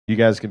You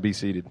guys can be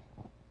seated.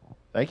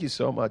 Thank you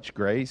so much,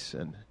 Grace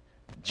and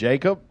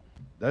Jacob.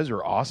 Those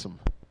are awesome.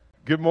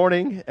 Good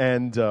morning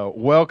and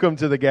welcome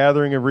to the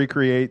gathering of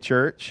Recreate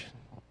Church.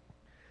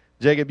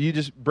 Jacob, you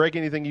just break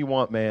anything you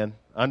want, man.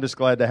 I'm just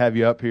glad to have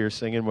you up here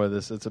singing with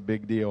us. It's a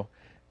big deal.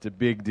 It's a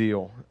big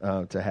deal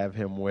to have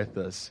him with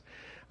us.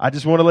 I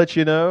just want to let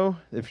you know,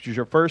 if it's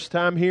your first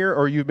time here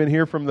or you've been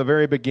here from the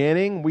very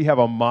beginning, we have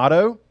a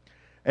motto,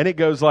 and it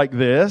goes like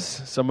this.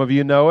 Some of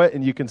you know it,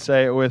 and you can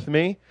say it with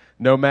me.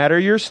 No matter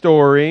your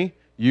story,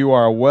 you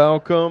are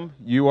welcome,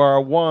 you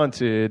are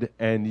wanted,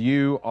 and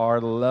you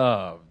are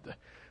loved.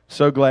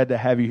 So glad to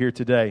have you here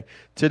today.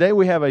 Today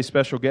we have a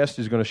special guest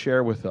who's going to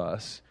share with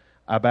us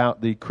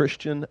about the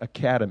Christian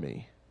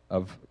Academy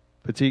of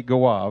Petit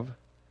Goâve.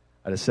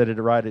 I just said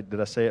it right. Did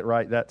I say it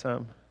right that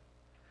time?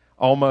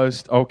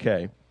 Almost.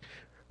 Okay.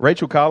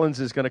 Rachel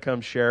Collins is going to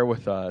come share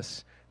with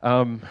us.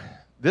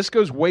 This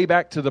goes way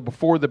back to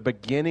before the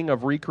beginning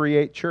of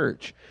Recreate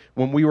Church,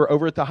 when we were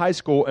over at the high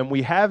school, and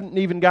we haven't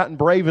even gotten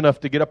brave enough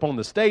to get up on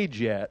the stage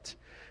yet.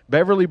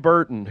 Beverly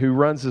Burton, who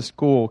runs the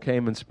school,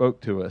 came and spoke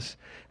to us.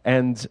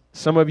 And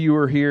some of you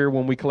were here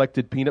when we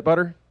collected peanut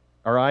butter,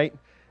 all right?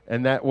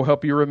 And that will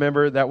help you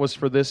remember that was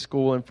for this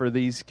school and for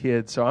these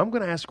kids. So I'm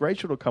going to ask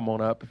Rachel to come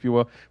on up, if you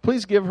will.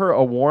 Please give her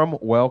a warm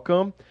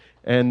welcome.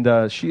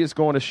 And she is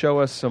going to show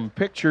us some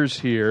pictures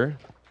here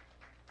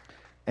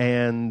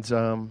and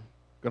going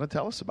to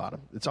tell us about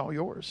them. It's all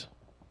yours.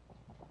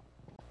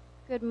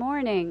 Good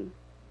morning.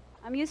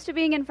 I'm used to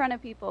being in front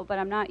of people, but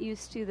I'm not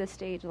used to the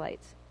stage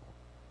lights.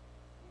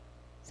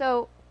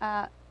 So,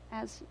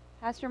 as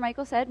Pastor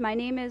Michael said, my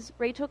name is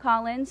Rachel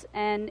Collins,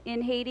 and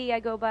in Haiti I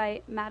go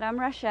by Madame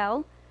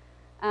Rachel.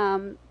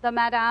 The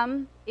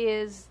Madame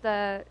is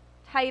the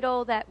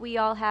title that we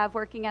all have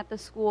working at the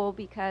school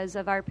because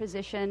of our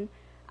position.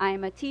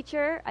 I'm a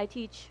teacher. I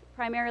teach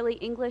primarily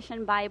English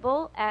and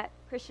Bible at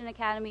Christian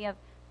Academy of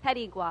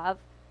Petit Goâve.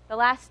 The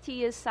last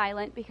T is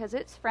silent because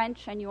it's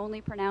French and you only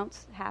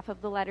pronounce half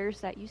of the letters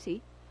that you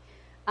see.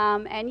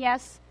 And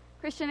yes,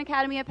 Christian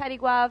Academy of Petit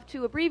Goâve,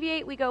 to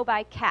abbreviate, we go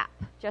by CAP,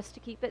 just to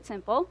keep it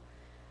simple.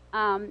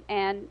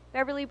 And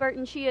Beverly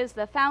Burton, she is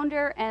the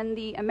founder and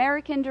the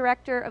American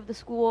director of the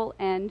school,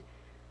 and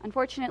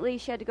unfortunately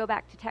she had to go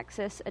back to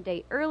Texas a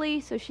day early,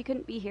 so she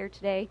couldn't be here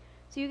today.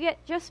 So you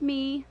get just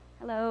me.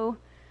 Hello.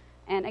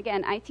 And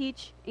again, I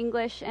teach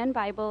English and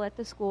Bible at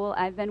the school.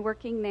 I've been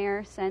working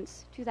there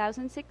since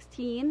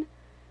 2016.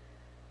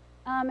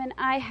 And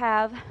I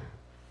have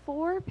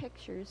 4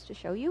 pictures to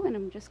show you, and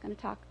I'm just going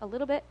to talk a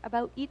little bit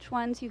about each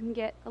one so you can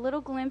get a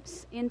little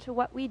glimpse into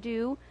what we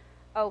do.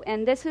 Oh,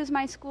 and this is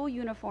my school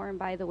uniform,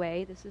 by the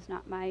way. This is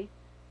not my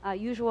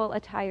usual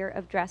attire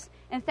of dress.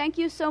 And thank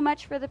you so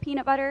much for the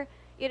peanut butter.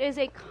 It is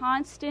a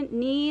constant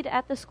need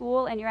at the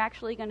school, and you're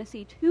actually going to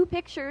see 2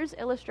 pictures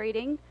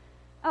illustrating.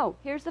 Oh,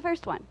 here's the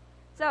first one.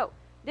 So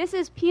this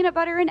is peanut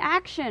butter in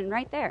action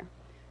right there.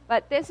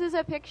 But this is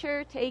a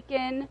picture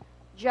taken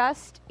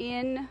just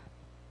in,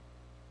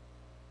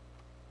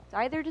 it's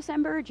either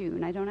December or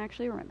June. I don't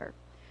actually remember.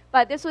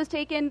 But this was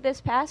taken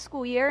this past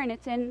school year, and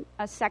it's in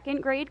a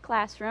 2nd grade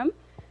classroom.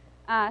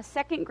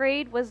 2nd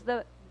grade was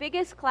the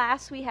biggest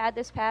class we had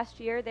this past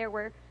year. There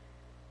were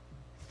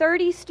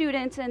 30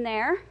 students in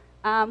there,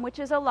 which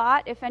is a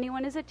lot. If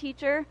anyone is a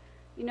teacher,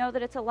 you know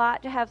that it's a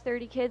lot to have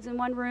 30 kids in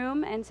one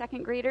room, and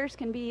 2nd graders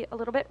can be a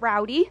little bit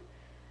rowdy.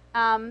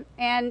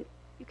 And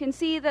you can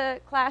see the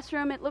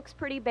classroom. It looks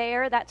pretty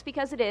bare. That's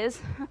because it is.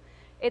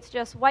 It's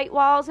just white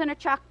walls and a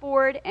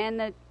chalkboard, and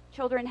the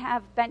children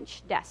have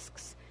bench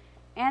desks.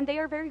 And they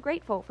are very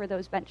grateful for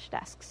those bench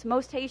desks.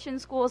 Most Haitian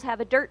schools have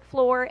a dirt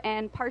floor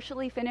and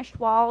partially finished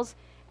walls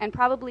and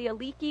probably a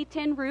leaky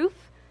tin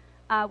roof.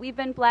 We've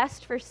been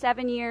blessed for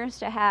 7 years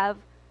to have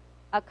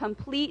a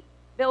complete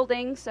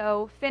building,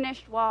 so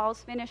finished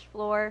walls, finished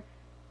floor,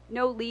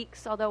 no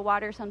leaks, although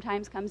water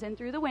sometimes comes in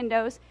through the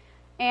windows.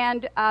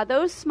 And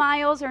those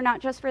smiles are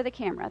not just for the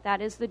camera.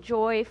 That is the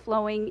joy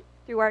flowing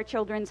through our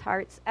children's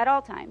hearts at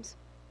all times.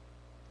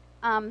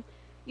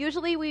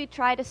 Usually we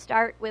try to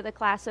start with a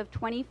class of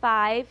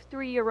 25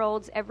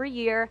 3-year-olds every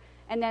year,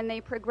 and then they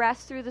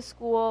progress through the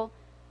school.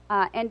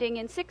 Ending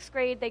in 6th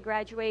grade, they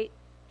graduate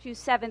to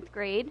 7th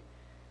grade.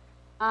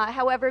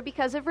 However,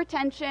 because of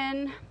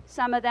retention,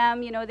 some of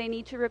them, they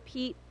need to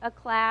repeat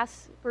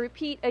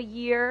a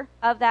year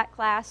of that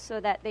class so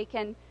that they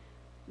can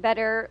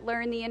better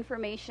learn the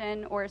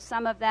information, or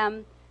some of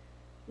them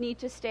need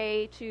to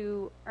stay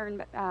to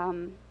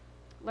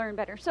learn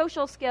better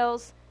social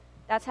skills.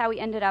 That's how we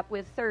ended up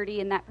with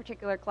 30 in that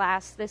particular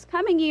class. This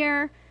coming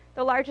year,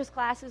 the largest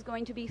class is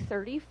going to be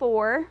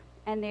 34,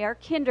 and they are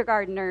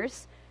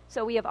kindergarteners.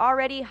 So we have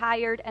already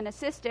hired an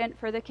assistant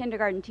for the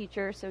kindergarten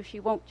teacher, so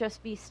she won't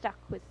just be stuck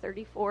with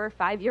 34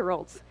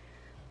 5-year-olds.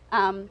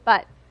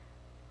 But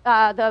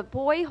the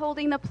boy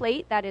holding the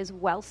plate, that is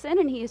Welson,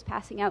 and he is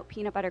passing out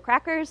peanut butter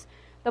crackers.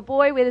 The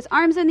boy with his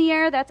arms in the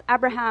air, that's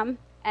Abraham,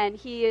 and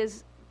he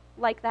is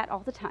like that all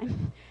the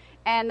time.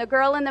 And the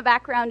girl in the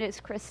background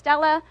is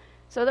Christella.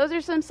 So those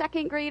are some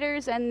second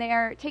graders, and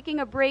they're taking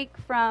a break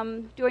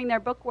from doing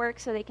their book work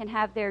so they can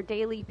have their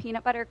daily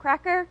peanut butter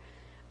cracker.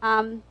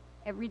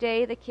 Every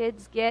day the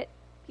kids get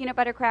peanut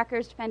butter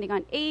crackers depending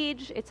on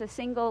age. It's a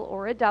single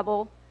or a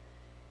double.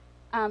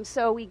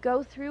 So we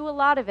go through a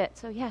lot of it.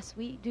 So yes,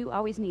 we do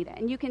always need it.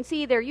 And you can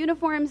see their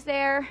uniforms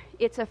there.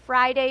 It's a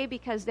Friday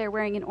because they're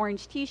wearing an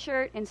orange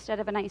t-shirt instead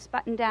of a nice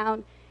button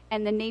down,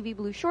 and the navy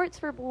blue shorts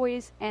for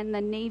boys and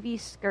the navy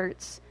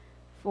skirts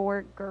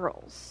for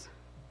girls.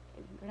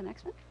 Okay, we can go to the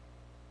next one.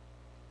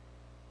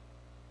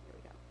 Here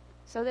we go.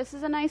 So this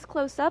is a nice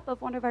close-up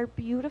of one of our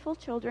beautiful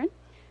children.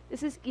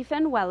 This is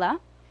Ifenuela.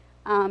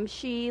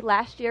 She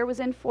last year was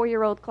in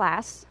 4-year-old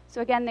class.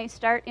 So again, they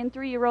start in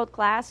 3-year-old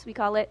class. We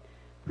call it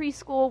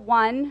Preschool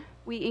 1,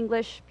 we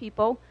English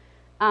people.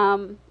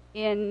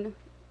 In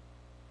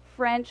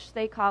French,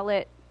 they call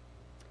it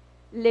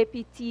Les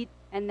Petites,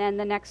 and then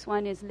the next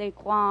one is Les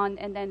Grands,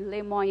 and then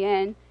Les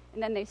Moyennes,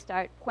 and then they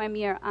start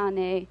Première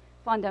Année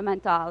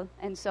Fondamentale,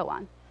 and so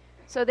on.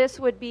 So this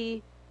would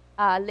be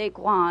Les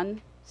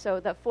Grands, so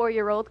the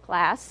 4-year-old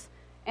class.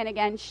 And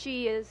again,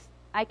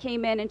 I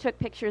came in and took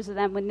pictures of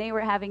them when they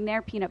were having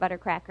their peanut butter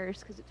crackers,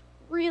 because it's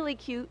really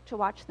cute to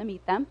watch them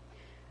eat them.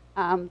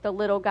 The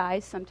little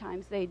guys,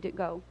 sometimes they do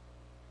go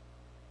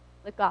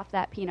lick off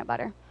that peanut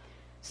butter.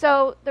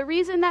 So the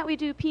reason that we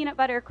do peanut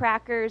butter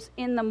crackers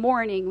in the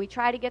morning, we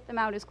try to get them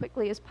out as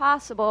quickly as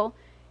possible,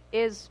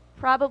 is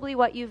probably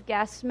what you've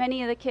guessed.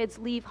 Many of the kids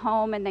leave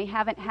home and they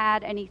haven't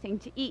had anything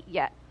to eat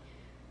yet.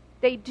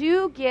 They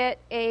do get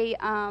a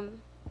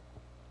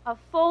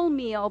full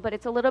meal, but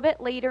it's a little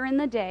bit later in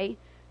the day.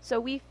 So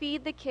we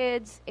feed the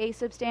kids a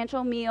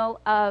substantial meal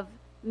of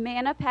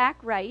Manna Pack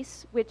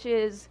rice, which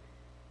is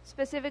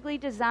specifically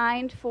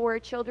designed for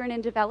children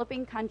in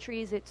developing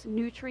countries. It's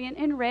nutrient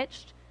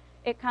enriched.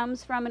 It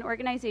comes from an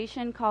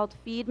organization called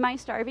Feed My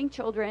Starving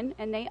Children,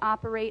 and they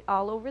operate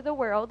all over the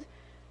world.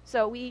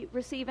 So we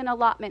receive an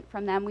allotment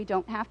from them. We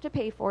don't have to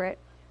pay for it.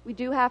 We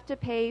do have to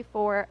pay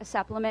for a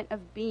supplement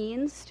of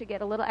beans to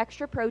get a little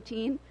extra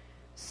protein,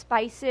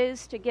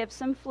 spices to give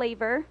some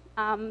flavor,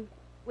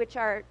 which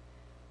our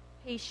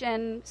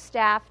Haitian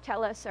staff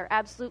tell us are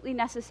absolutely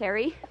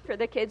necessary for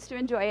the kids to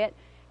enjoy it,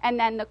 and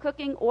then the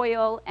cooking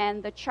oil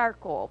and the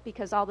charcoal,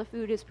 because all the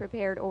food is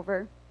prepared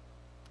over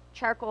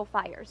charcoal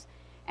fires.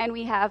 And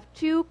we have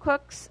 2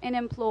 cooks in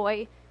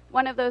employ.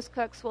 One of those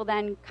cooks will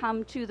then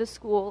come to the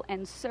school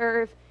and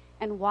serve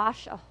and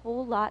wash a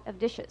whole lot of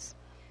dishes.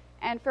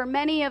 And for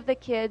many of the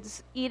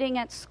kids, eating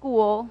at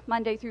school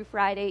Monday through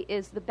Friday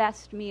is the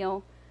best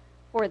meal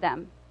for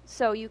them.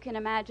 So you can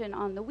imagine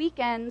on the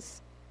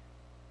weekends,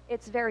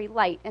 it's very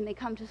light, and they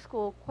come to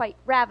school quite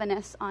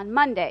ravenous on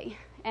Monday.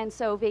 And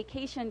so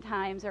vacation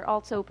times are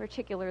also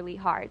particularly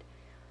hard.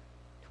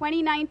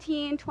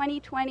 2019,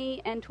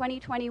 2020, and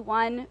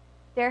 2021,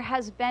 there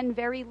has been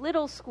very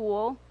little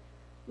school,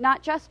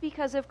 not just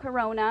because of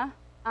Corona,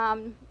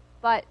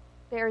 but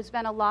there's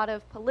been a lot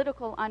of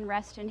political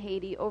unrest in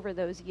Haiti over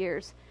those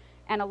years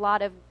and a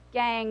lot of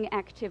gang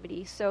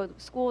activity. So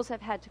schools have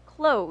had to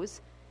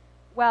close.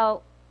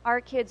 Well, our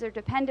kids are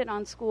dependent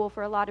on school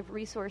for a lot of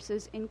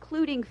resources,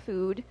 including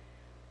food.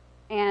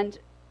 And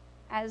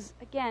as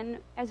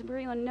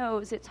everyone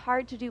knows, it's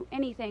hard to do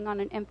anything on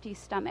an empty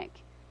stomach.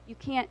 You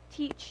can't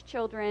teach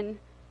children,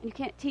 and you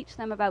can't teach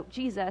them about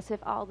Jesus if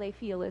all they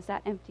feel is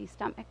that empty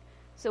stomach.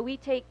 So we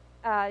take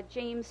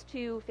James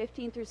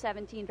 2:15 through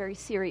 17 very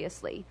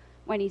seriously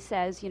when he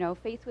says,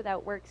 faith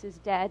without works is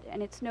dead,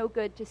 and it's no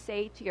good to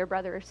say to your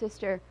brother or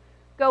sister,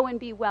 go and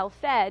be well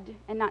fed,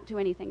 and not do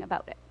anything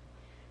about it.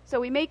 So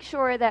we make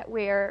sure that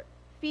we're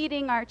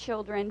feeding our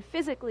children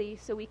physically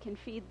so we can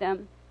feed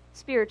them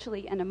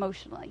spiritually and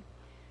emotionally.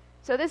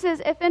 So this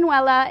is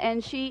Ifenuela,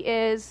 and she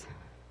is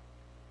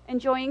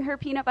enjoying her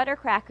peanut butter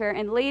cracker,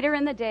 and later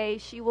in the day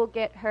she will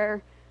get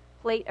her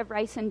plate of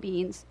rice and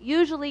beans.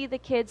 Usually the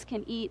kids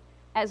can eat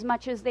as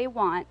much as they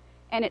want,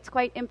 and it's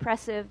quite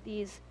impressive.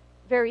 These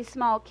very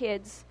small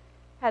kids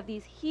have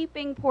these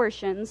heaping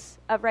portions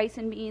of rice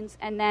and beans,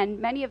 and then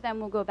many of them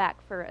will go back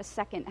for a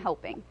second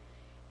helping.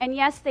 And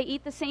yes, they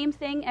eat the same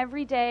thing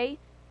every day,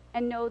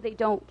 and no, they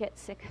don't get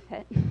sick of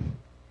it.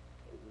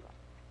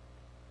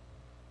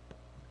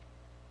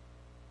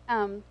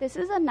 This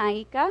is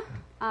Anaika,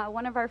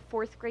 one of our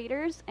 4th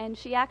graders, and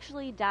she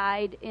actually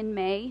died in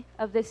May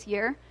of this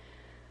year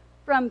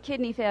from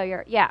kidney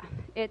failure. Yeah,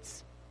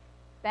 it's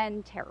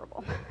been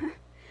terrible.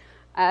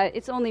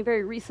 It's only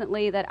very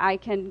recently that I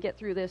can get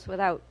through this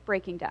without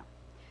breaking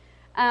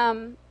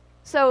down.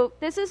 So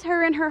this is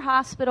her in her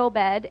hospital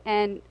bed,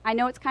 and I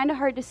know it's kind of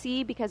hard to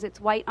see because it's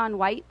white on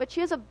white, but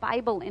she has a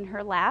Bible in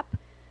her lap,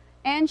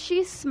 and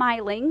she's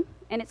smiling,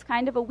 and it's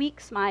kind of a weak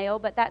smile,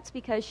 but that's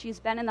because she's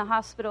been in the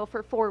hospital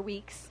for 4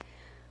 weeks,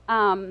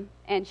 and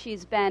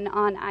she's been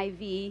on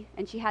IV,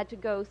 and she had to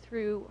go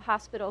through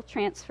hospital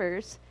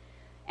transfers,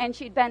 and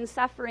she'd been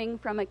suffering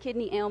from a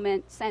kidney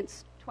ailment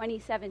since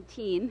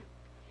 2017,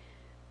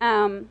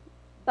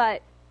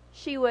 but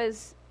she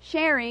was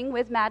sharing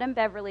with Madam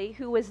Beverly,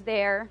 who was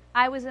there.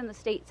 I was in the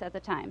States at the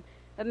time,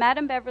 but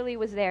Madam Beverly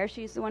was there.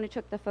 She's the one who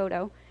took the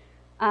photo.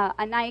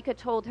 Anaika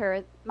told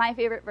her my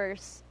favorite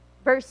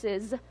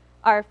verses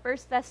are 1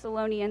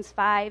 Thessalonians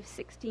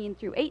 5:16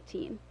 through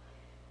 18.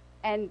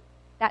 And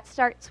that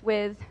starts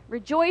with,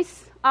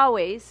 rejoice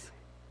always,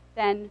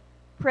 then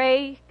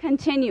pray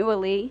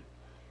continually,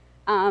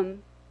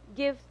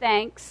 give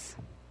thanks.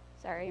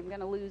 Sorry, I'm going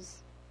to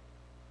lose.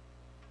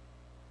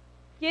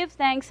 Give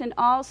thanks in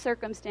all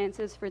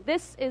circumstances, for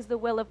this is the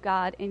will of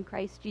God in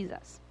Christ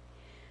Jesus.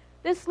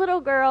 This little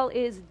girl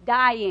is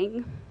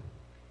dying.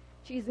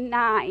 She's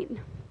 9.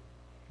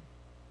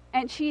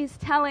 And she's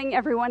telling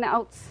everyone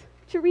else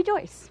to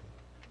rejoice.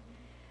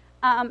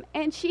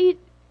 And she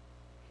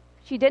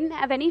didn't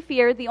have any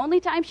fear. The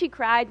only time she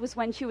cried was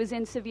when she was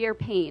in severe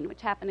pain,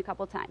 which happened a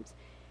couple times.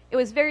 It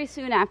was very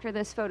soon after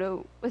this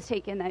photo was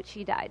taken that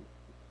she died.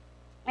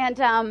 And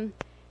at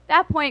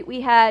that point,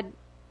 we had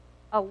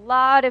a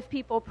lot of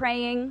people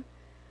praying,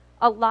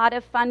 a lot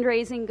of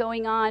fundraising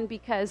going on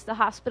because the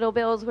hospital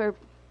bills were,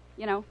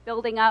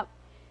 building up.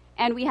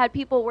 And we had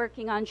people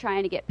working on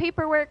trying to get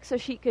paperwork so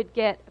she could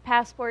get a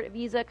passport, a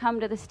visa, come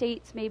to the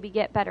States, maybe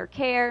get better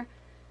care.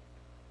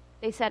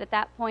 They said at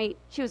that point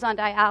she was on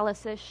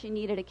dialysis. She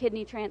needed a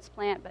kidney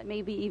transplant, but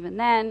maybe even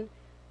then.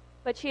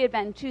 But she had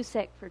been too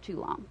sick for too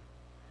long.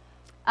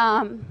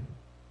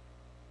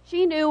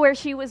 She knew where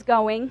she was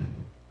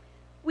going.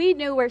 We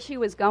knew where she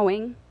was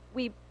going.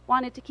 We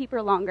wanted to keep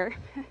her longer.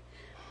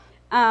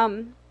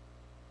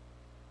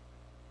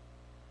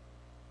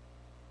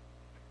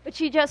 But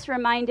she just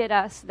reminded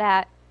us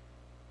that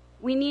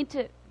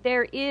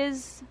there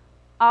is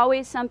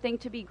always something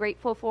to be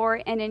grateful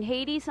for. And in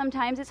Haiti,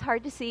 sometimes it's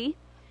hard to see,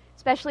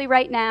 especially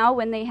right now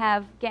when they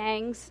have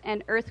gangs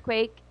and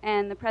earthquake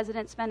and the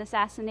president's been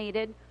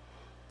assassinated.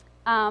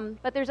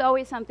 But there's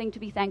always something to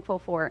be thankful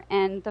for.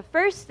 And the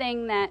first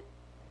thing that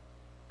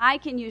I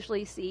can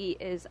usually see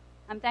is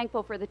I'm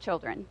thankful for the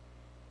children.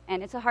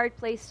 And it's a hard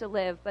place to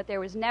live, but there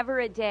was never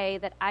a day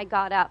that I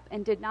got up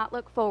and did not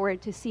look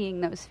forward to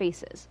seeing those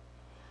faces.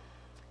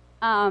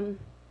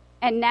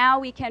 And now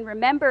we can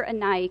remember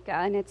Anaika,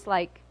 and it's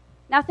like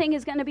nothing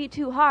is going to be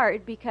too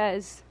hard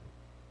because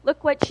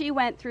look what she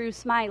went through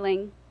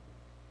smiling,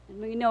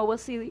 and we know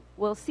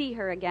we'll see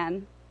her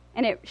again.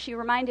 And she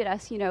reminded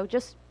us,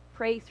 just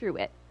pray through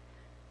it.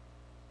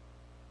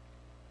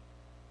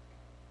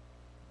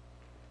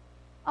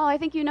 Oh, I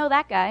think you know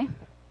that guy.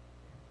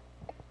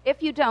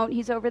 If you don't,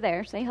 he's over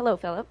there. Say hello,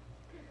 Philip.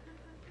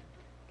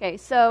 Okay,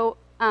 so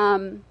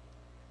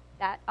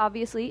that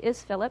obviously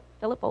is Philip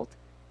Bolt.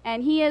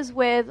 And he is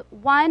with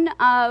one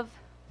of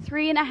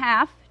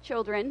 3.5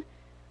 children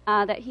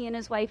that he and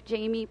his wife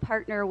Jamie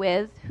partner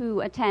with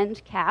who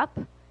attend CAP.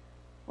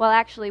 Well,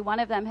 actually, one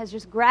of them has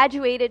just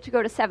graduated to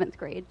go to 7th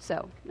grade,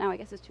 so now I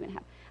guess it's 2.5.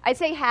 I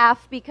say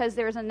half because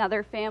there's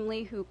another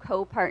family who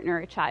co-partner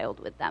a child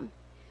with them.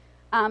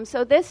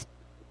 So this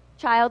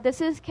child, this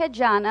is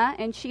Kejana,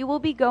 and she will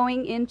be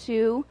going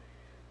into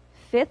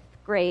 5th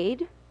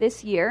grade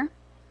this year.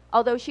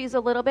 Although she's a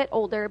little bit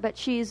older, but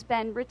she's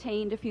been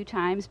retained a few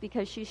times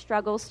because she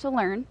struggles to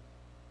learn.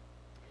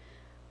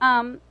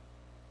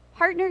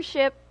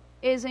 Partnership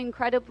is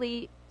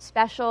incredibly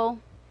special.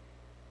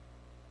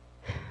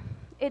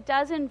 It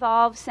does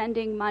involve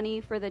sending money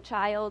for the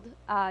child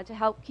to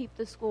help keep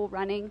the school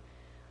running,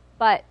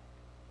 but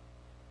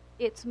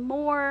it's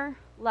more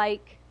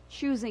like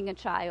choosing a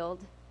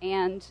child,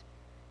 and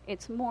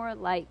it's more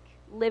like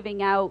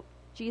living out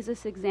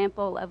Jesus'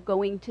 example of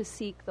going to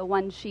seek the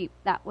one sheep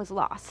that was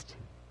lost.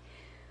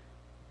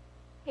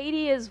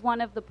 Haiti is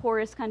one of the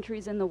poorest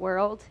countries in the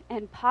world,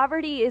 and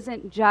poverty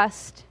isn't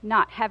just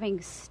not having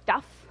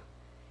stuff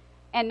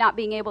and not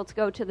being able to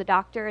go to the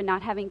doctor and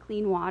not having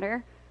clean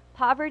water.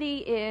 Poverty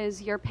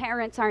is your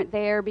parents aren't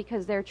there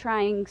because they're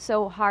trying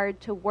so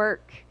hard to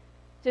work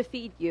to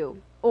feed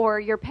you, or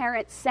your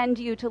parents send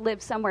you to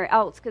live somewhere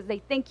else because they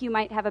think you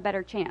might have a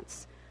better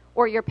chance.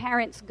 Or your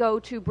parents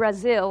go to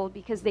Brazil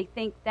because they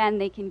think then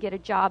they can get a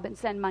job and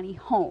send money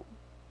home.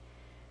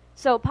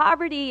 So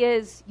poverty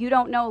is you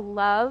don't know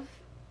love.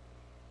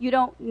 You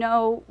don't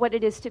know what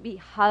it is to be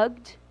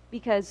hugged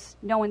because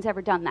no one's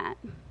ever done that.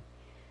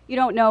 You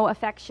don't know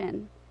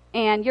affection.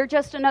 And you're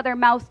just another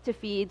mouth to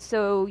feed,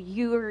 so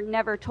you're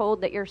never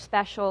told that you're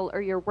special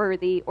or you're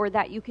worthy or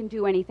that you can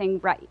do anything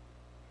right.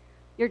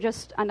 You're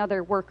just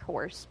another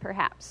workhorse,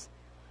 perhaps.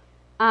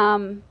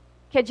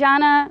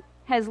 Kejana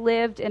has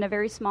lived in a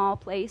very small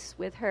place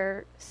with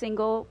her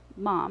single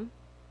mom.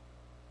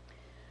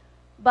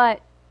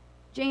 But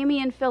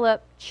Jamie and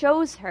Philip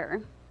chose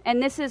her,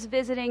 and this is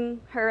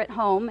visiting her at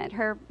home, at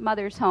her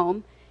mother's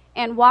home,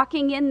 and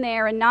walking in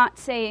there and not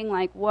saying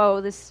like, whoa,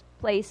 this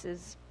place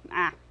is,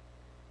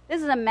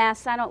 this is a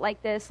mess, I don't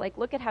like this, like,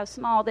 look at how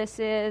small this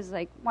is,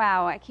 like,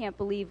 wow, I can't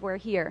believe we're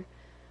here.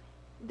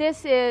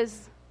 This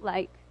is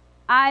like,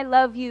 I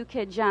love you,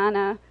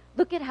 Kejana,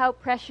 look at how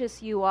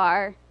precious you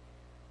are.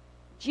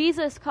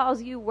 Jesus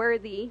calls you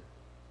worthy.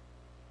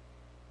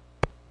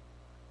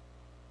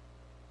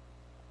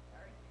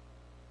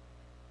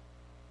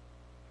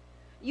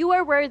 You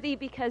are worthy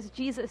because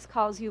Jesus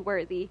calls you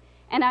worthy.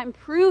 And I'm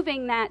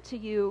proving that to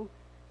you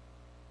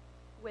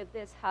with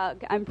this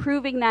hug. I'm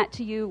proving that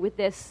to you with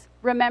this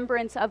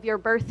remembrance of your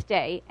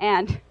birthday.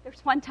 And there's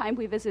one time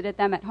we visited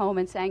them at home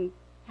and sang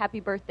happy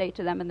birthday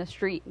to them in the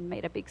street and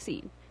made a big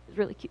scene. It was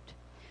really cute.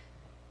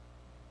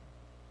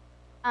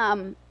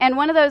 And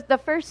one of those, the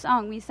first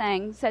song we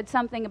sang said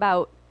something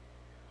about,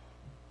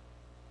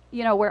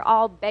 we're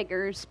all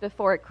beggars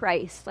before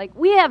Christ. Like,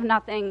 we have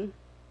nothing.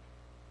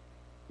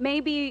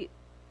 Maybe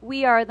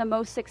we are the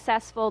most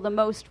successful, the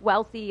most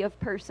wealthy of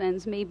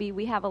persons. Maybe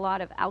we have a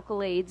lot of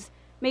accolades.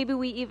 Maybe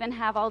we even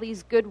have all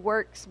these good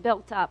works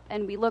built up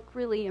and we look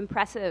really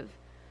impressive.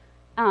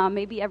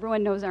 Maybe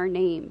everyone knows our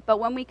name. But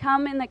when we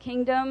come in the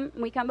kingdom,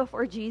 we come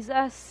before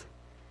Jesus,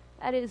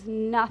 that is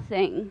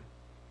nothing.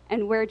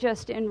 And we're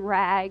just in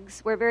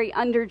rags. We're very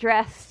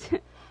underdressed.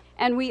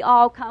 And we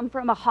all come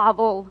from a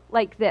hovel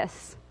like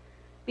this.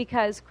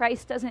 Because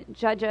Christ doesn't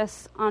judge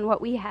us on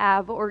what we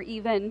have or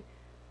even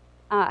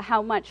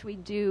how much we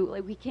do.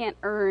 Like, we can't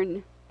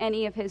earn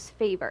any of his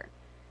favor.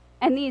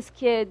 And these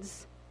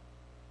kids,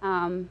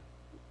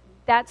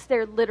 that's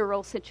their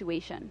literal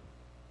situation.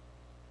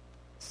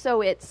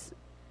 So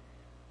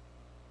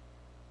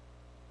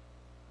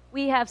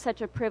we have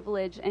such a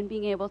privilege in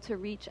being able to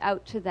reach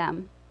out to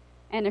them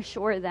and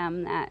assure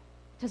them that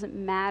it doesn't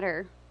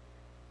matter.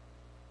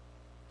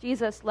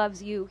 Jesus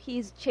loves you.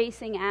 He's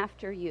chasing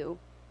after you.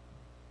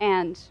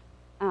 And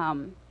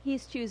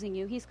he's choosing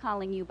you. He's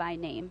calling you by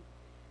name.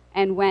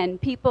 And when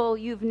people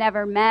you've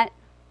never met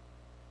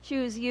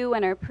choose you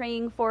and are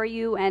praying for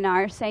you and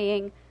are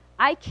saying,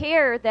 I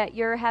care that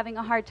you're having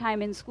a hard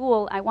time in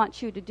school. I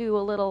want you to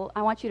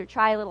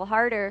try a little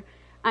harder.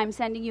 I'm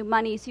sending you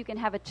money so you can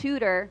have a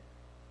tutor.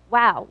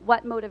 Wow,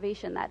 what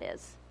motivation that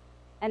is.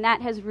 And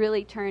that has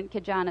really turned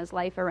Kijana's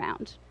life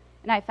around.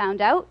 And I found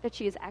out that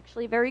she is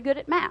actually very good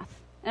at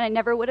math. And I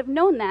never would have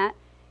known that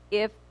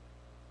if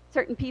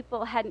certain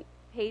people hadn't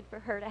paid for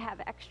her to have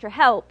extra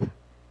help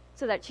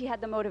so that she had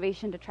the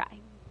motivation to try.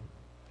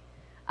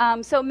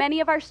 So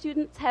many of our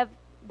students have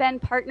been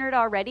partnered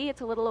already.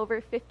 It's a little over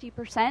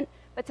 50%.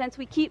 But since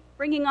we keep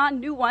bringing on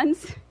new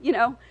ones,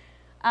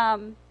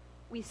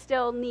 we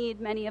still need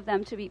many of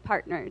them to be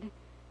partnered.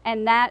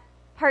 And that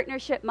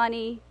partnership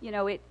money,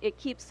 it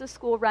keeps the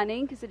school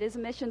running because it is a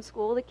mission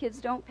school. The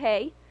kids don't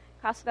pay. It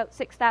costs about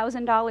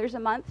 $6,000 a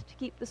month to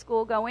keep the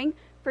school going.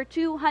 For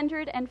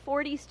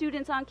 240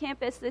 students on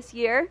campus this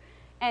year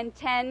and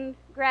 10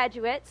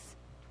 graduates,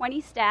 20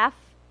 staff,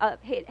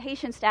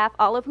 Haitian staff,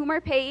 all of whom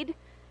are paid.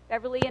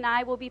 Beverly and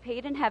I will be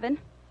paid in heaven.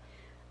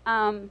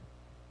 Train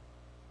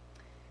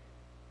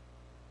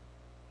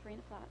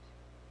of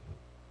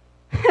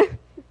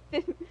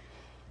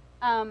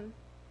thought.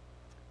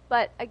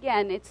 But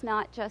again, it's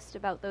not just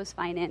about those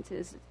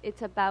finances.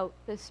 It's about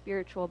the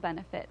spiritual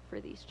benefit for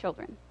these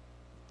children.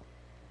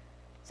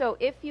 So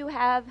if you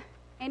have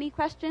any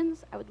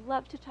questions, I would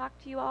love to talk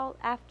to you all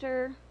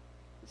after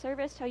the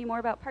service, tell you more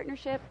about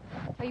partnership,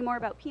 tell you more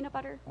about peanut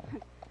butter,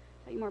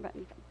 tell you more about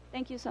anything.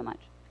 Thank you so much.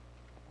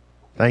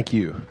 Thank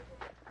you.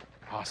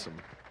 Awesome.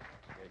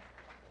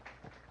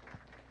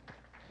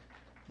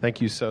 Thank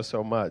you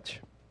so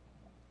much.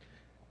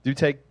 Do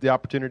take the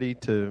opportunity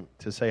to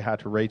say hi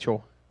to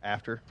Rachel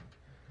after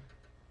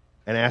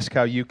and ask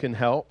how you can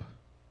help.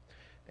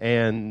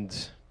 And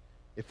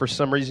if for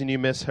some reason you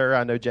miss her,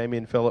 I know Jamie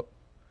and Philip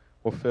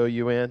will fill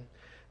you in.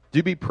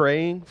 Do be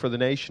praying for the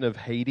nation of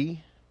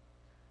Haiti.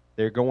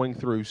 They're going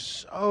through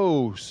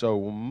so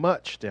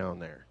much down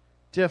there.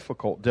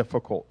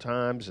 Difficult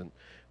times. And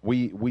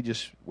we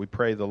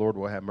pray the Lord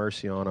will have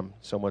mercy on them.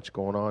 So much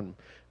going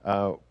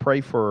on.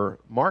 Pray for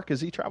Mark as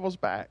he travels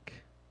back.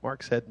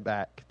 Mark's heading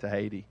back to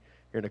Haiti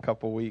here in a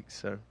couple weeks.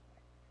 So,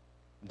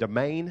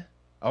 Maine?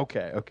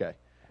 Okay.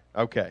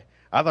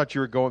 I thought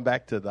you were going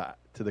back to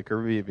the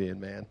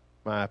Caribbean, man.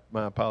 My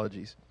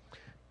apologies.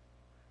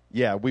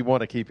 Yeah, we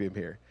want to keep him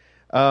here.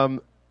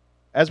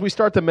 As we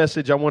start the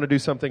message, I want to do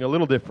something a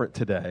little different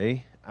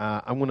today.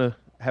 I'm going to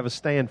have a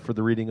stand for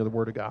the reading of the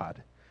Word of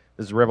God.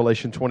 This is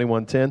Revelation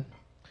 21:10.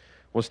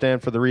 We'll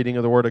stand for the reading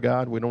of the Word of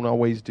God. We don't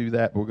always do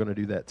that, but we're going to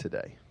do that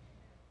today.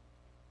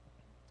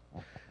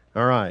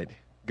 All right.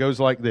 Goes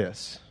like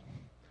this.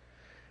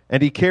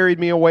 And he carried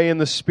me away in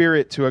the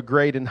Spirit to a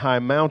great and high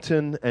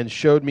mountain and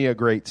showed me a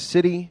great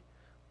city,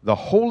 the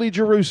holy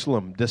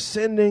Jerusalem,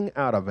 descending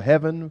out of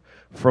heaven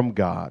from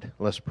God.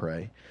 Let's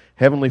pray.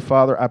 Heavenly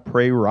Father, I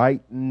pray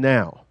right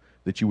now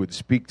that you would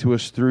speak to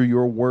us through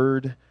your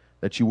word,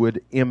 that you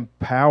would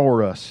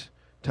empower us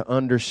to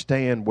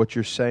understand what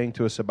you're saying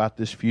to us about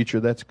this future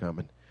that's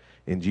coming.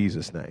 In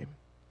Jesus' name,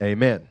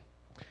 amen.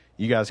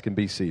 You guys can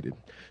be seated.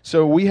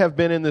 So we have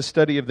been in this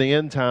study of the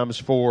end times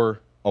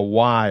for a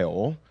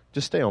while.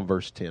 Just stay on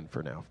verse 10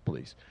 for now,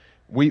 please.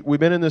 We've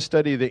been in this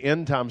study of the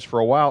end times for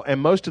a while,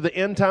 and most of the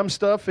end time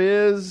stuff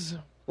is,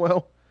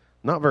 well,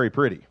 not very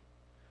pretty.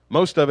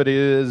 Most of it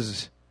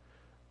is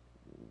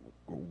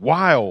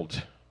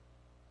wild,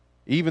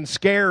 even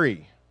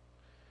scary.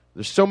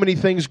 There's so many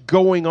things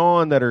going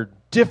on that are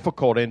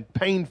difficult and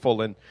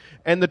painful,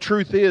 and the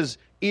truth is,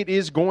 it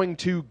is going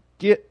to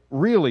get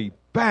really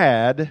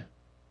bad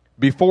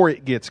before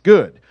it gets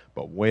good.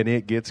 But when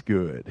it gets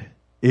good,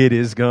 It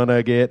is going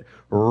to get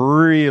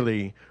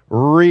really,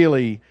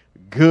 really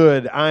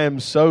good. I am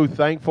so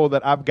thankful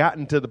that I've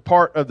gotten to the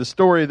part of the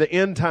story of the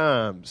end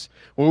times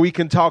where we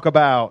can talk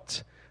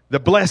about the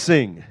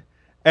blessing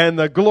and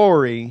the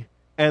glory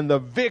and the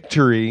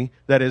victory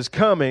that is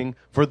coming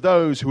for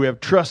those who have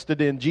trusted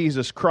in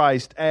Jesus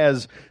Christ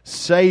as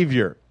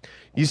Savior.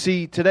 You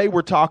see, today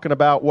we're talking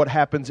about what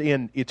happens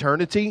in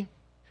eternity,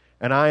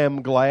 and I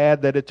am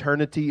glad that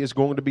eternity is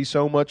going to be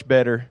so much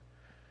better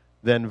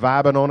than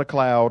vibing on a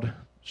cloud,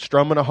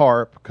 strumming a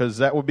harp, because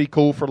that would be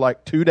cool for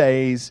like 2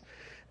 days,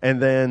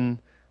 and then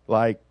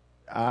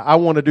I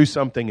want to do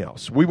something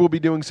else. We will be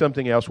doing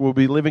something else. We'll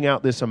be living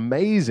out this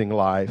amazing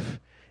life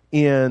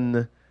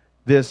in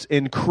this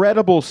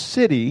incredible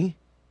city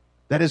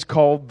that is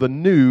called the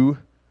New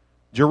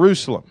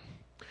Jerusalem.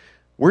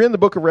 We're in the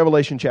book of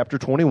Revelation chapter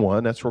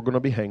 21. That's where we're going to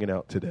be hanging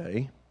out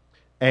today.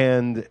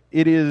 And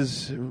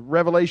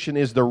Revelation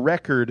is the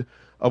record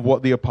of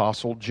what the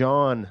Apostle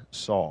John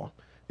saw.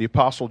 The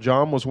Apostle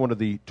John was one of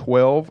the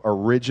 12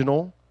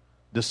 original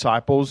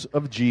disciples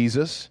of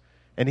Jesus,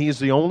 and he is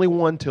the only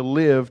one to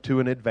live to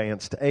an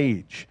advanced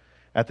age.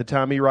 At the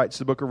time he writes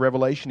the book of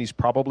Revelation, he's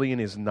probably in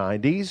his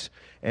 90s,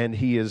 and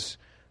he has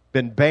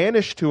been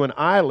banished to an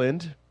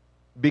island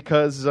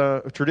because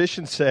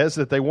tradition says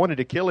that they wanted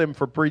to kill him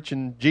for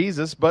preaching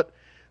Jesus, but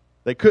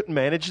they couldn't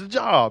manage the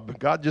job.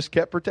 God just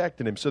kept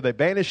protecting him. So they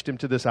banished him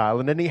to this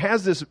island, and he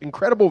has this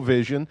incredible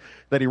vision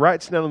that he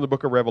writes down in the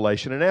book of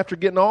Revelation. And after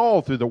getting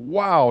all through the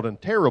wild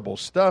and terrible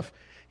stuff,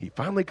 he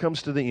finally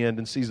comes to the end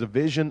and sees a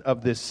vision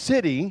of this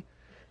city.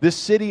 This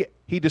city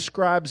he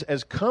describes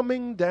as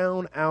coming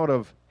down out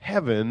of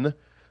heaven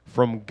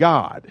from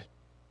God.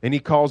 And he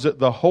calls it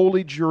the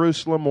Holy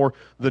Jerusalem or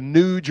the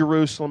New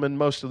Jerusalem, and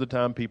most of the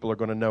time people are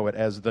going to know it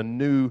as the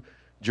New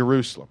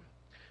Jerusalem.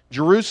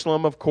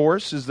 Jerusalem, of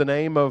course, is the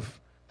name of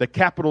the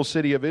capital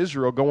city of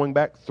Israel going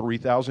back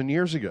 3,000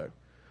 years ago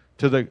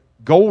to the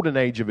golden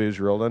age of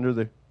Israel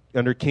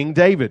under King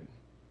David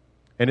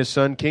and his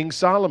son King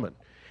Solomon.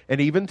 And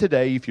even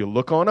today, if you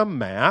look on a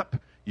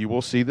map, you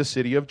will see the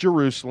city of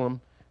Jerusalem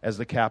as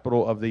the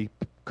capital of the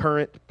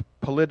current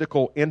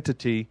political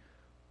entity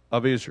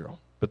of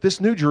Israel. But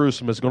this New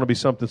Jerusalem is going to be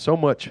something so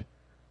much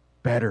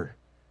better,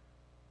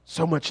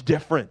 so much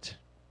different,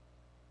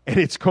 and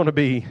it's going to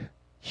be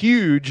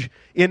huge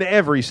in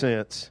every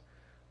sense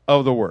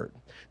of the word.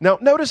 Now,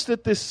 notice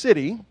that this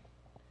city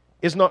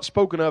is not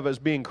spoken of as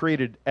being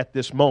created at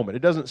this moment.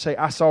 It doesn't say,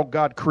 I saw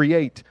God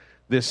create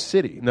this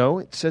city. No,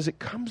 it says it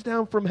comes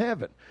down from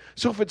heaven.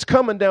 So if it's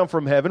coming down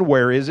from heaven,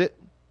 where is it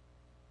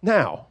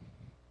now?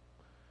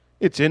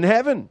 It's in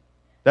heaven.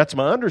 That's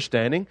my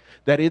understanding,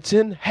 that it's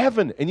in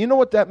heaven. And you know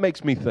what that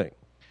makes me think?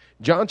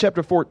 John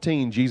chapter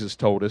 14, Jesus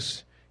told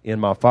us, in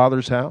my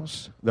Father's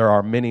house there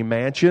are many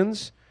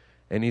mansions.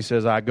 And he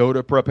says, I go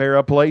to prepare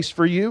a place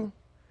for you.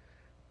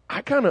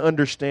 I kind of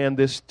understand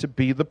this to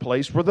be the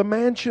place where the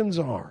mansions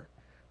are.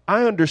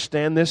 I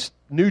understand this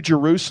New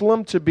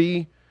Jerusalem to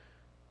be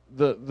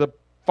the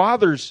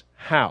Father's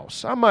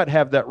house. I might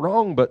have that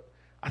wrong, but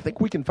I think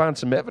we can find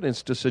some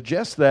evidence to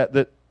suggest that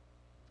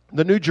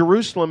the New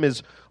Jerusalem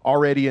is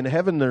already in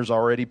heaven. There's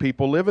already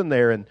people living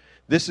there. And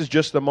this is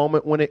just the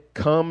moment when it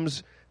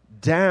comes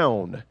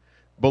down.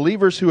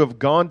 Believers who have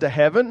gone to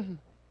heaven,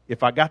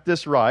 if I got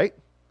this right,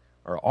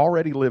 are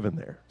already living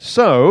there.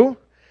 So,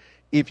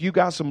 if you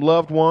got some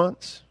loved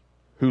ones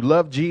who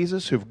love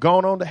Jesus, who've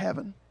gone on to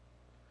heaven,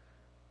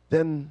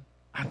 then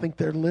I think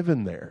they're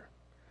living there.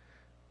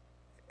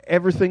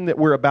 Everything that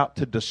we're about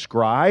to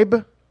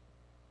describe,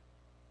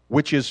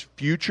 which is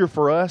future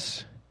for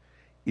us,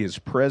 is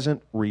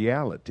present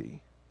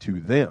reality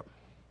to them.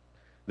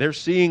 They're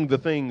seeing the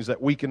things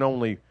that we can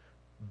only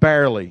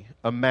barely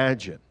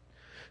imagine.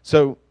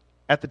 So,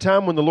 at the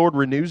time when the Lord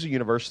renews the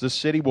universe, this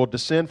city will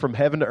descend from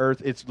heaven to earth.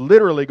 It's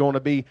literally going to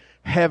be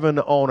heaven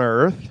on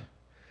earth.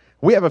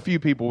 We have a few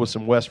people with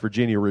some West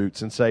Virginia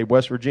roots and say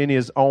West Virginia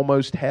is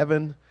almost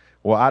heaven.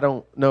 Well, I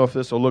don't know if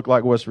this will look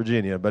like West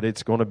Virginia, but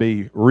it's going to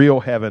be real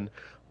heaven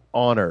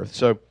on earth.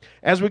 So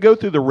as we go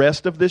through the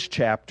rest of this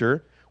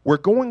chapter, we're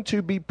going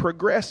to be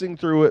progressing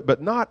through it,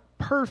 but not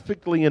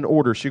perfectly in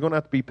order. So you're going to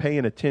have to be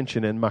paying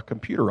attention, and my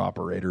computer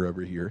operator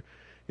over here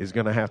is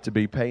going to have to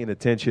be paying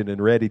attention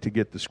and ready to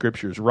get the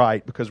scriptures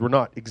right, because we're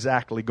not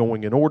exactly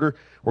going in order.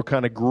 We're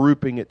kind of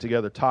grouping it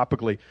together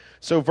topically.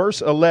 So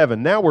verse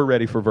 11, now we're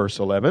ready for verse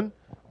 11,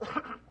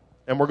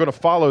 and we're going to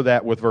follow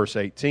that with verse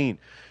 18.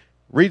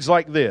 Reads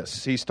like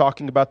this. He's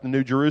talking about the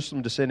New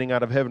Jerusalem descending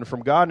out of heaven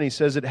from God, and he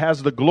says it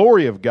has the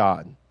glory of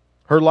God.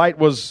 Her light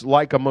was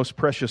like a most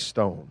precious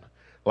stone,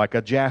 like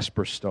a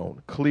jasper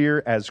stone,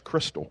 clear as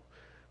crystal.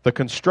 The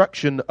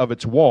construction of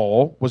its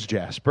wall was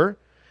jasper,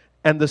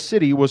 and the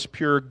city was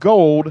pure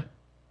gold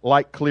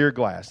like clear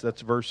glass.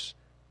 That's verse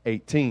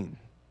 18.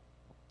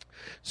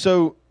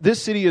 So this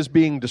city is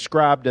being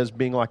described as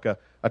being like a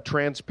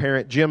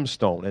transparent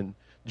gemstone, and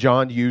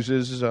John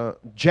uses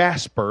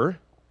jasper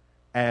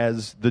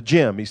as the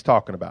gem he's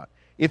talking about.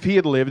 If he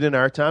had lived in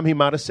our time, he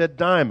might have said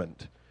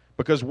diamond,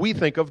 because we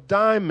think of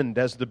diamond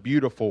as the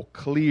beautiful,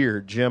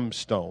 clear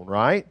gemstone,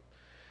 right?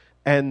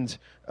 And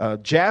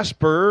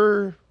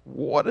jasper,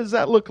 what does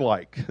that look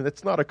like?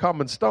 It's not a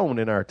common stone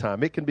in our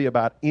time. It can be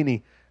about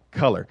any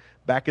color.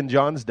 Back in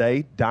John's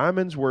day,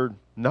 diamonds were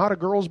not a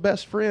girl's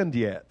best friend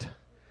yet.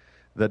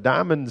 The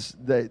diamonds,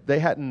 they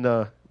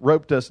hadn't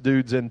roped us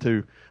dudes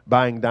into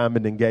buying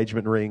diamond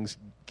engagement rings.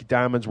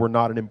 Diamonds were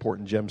not an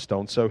important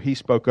gemstone, so he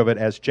spoke of it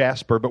as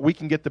jasper. But we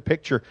can get the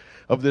picture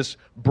of this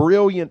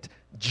brilliant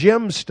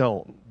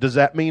gemstone. Does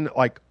that mean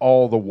like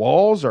all the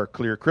walls are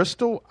clear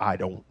crystal? I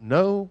don't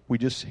know.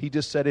 He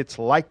just said it's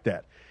like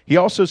that. He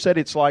also said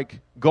it's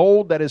like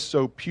gold that is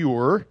so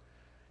pure,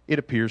 it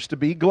appears to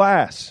be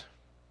glass.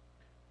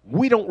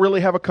 We don't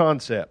really have a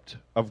concept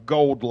of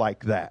gold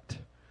like that.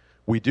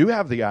 We do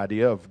have the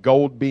idea of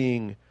gold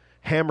being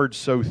hammered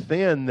so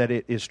thin that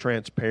it is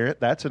transparent.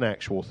 That's an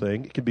actual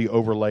thing. It can be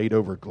overlaid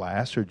over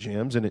glass or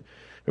gems, and it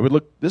would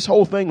look. This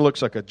whole thing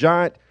looks like a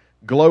giant,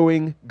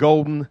 glowing,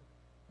 golden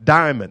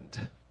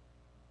diamond.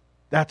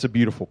 That's a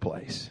beautiful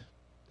place.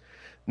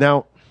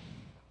 Now,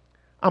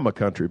 I'm a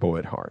country boy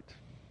at heart.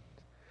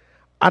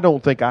 I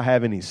don't think I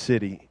have any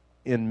city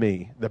in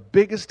me. The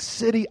biggest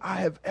city I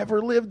have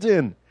ever lived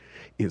in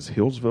is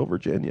Hillsville,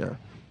 Virginia.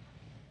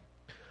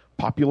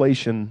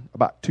 Population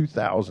about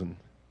 2,000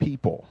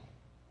 people.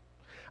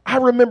 I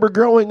remember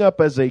growing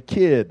up as a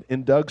kid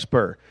in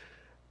Dougspur,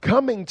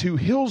 coming to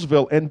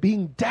Hillsville and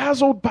being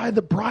dazzled by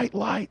the bright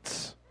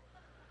lights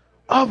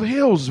of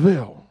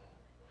Hillsville.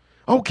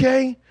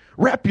 Okay?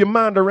 Wrap your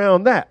mind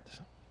around that.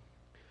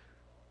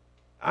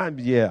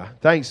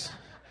 Thanks.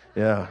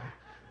 Yeah.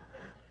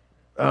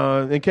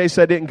 In case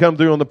that didn't come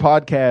through on the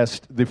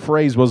podcast, the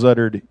phrase was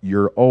uttered,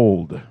 "You're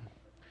old."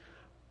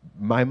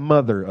 My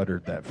mother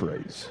uttered that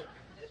phrase.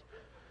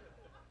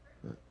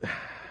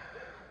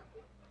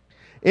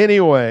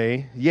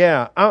 Anyway,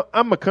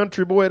 I'm a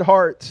country boy at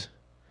heart,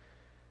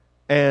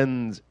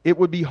 and it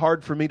would be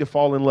hard for me to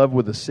fall in love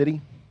with a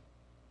city,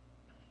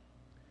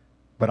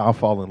 but I'll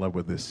fall in love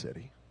with this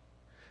city.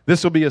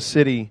 This will be a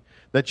city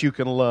that you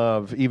can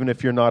love even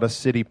if you're not a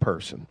city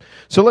person.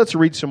 So let's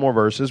read some more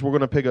verses. We're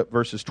going to pick up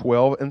verses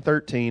 12 and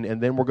 13,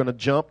 and then we're going to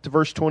jump to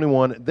verse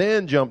 21,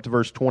 then jump to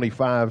verse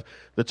 25.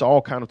 That's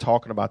all kind of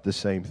talking about the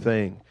same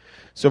thing.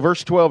 So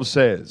verse 12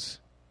 says,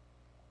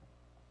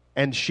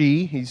 and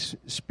he's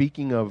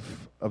speaking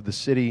of the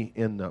city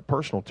in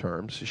personal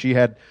terms. She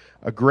had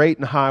a great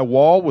and high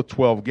wall with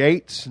 12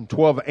 gates and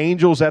 12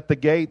 angels at the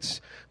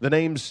gates, the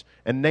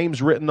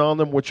names written on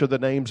them, which are the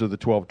names of the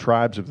 12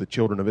 tribes of the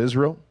children of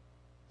Israel.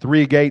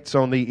 3 gates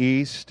on the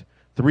east,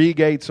 3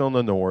 gates on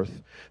the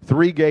north,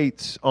 3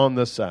 gates on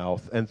the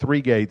south, and 3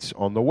 gates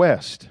on the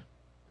west.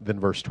 Then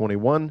verse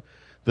 21,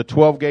 the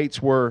 12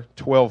 gates were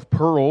 12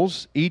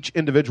 pearls. Each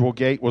individual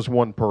gate was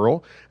 1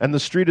 pearl, and the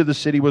street of the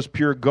city was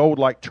pure gold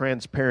like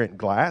transparent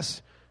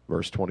glass.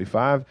 Verse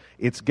 25,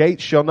 its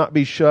gates shall not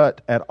be shut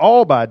at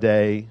all by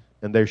day,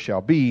 and there shall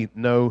be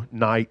no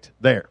night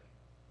there.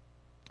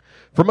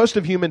 For most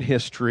of human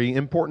history,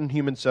 important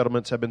human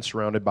settlements have been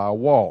surrounded by a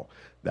wall.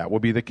 That will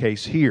be the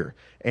case here.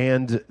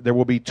 And there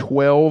will be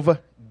 12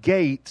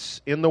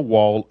 gates in the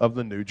wall of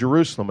the New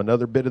Jerusalem.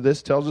 Another bit of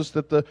this tells us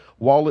that the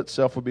wall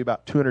itself will be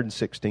about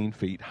 216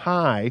 feet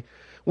high,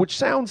 which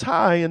sounds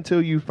high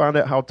until you find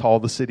out how tall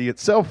the city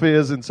itself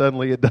is, and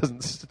suddenly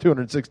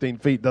 216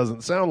 feet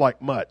doesn't sound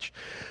like much.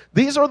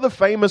 These are the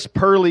famous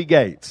pearly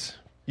gates.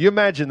 You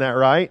imagine that,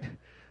 right?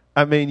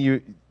 I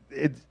mean,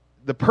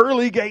 the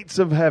pearly gates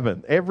of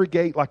heaven, every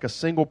gate like a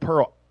single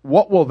pearl.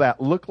 What will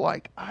that look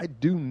like? I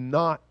do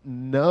not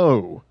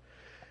know.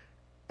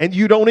 And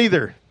you don't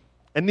either.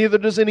 And neither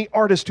does any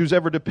artist who's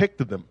ever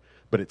depicted them.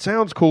 But it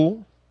sounds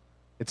cool.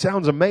 It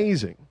sounds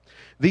amazing.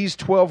 These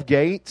 12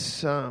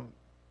 gates,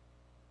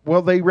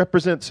 they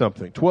represent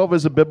something. 12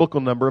 is a biblical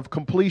number of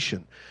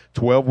completion.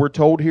 12, we're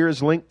told here,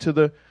 is linked to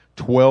the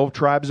 12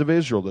 tribes of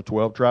Israel. The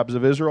 12 tribes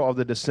of Israel are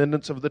the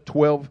descendants of the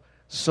 12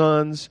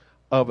 sons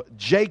of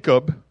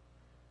Jacob,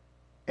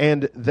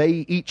 and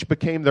they each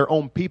became their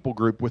own people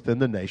group within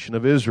the nation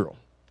of Israel.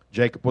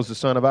 Jacob was the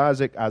son of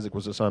Isaac. Isaac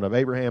was the son of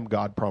Abraham.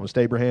 God promised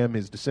Abraham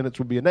his descendants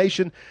would be a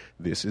nation.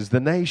 This is the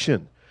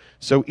nation.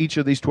 So each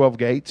of these 12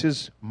 gates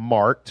is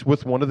marked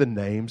with one of the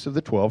names of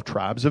the 12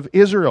 tribes of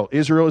Israel.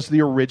 Israel is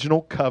the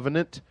original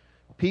covenant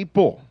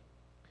people.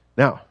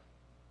 Now,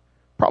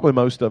 probably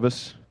most of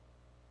us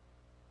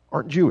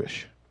aren't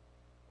Jewish.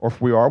 Or if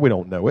we are, we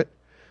don't know it.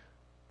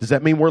 Does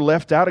that mean we're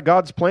left out of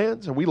God's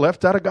plans? Are we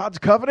left out of God's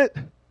covenant?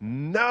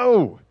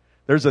 No.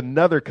 There's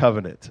another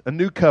covenant, a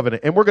new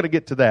covenant, and we're going to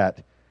get to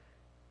that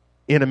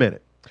in a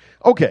minute.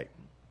 Okay,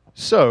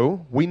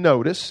 so we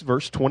notice,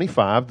 verse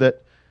 25,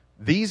 that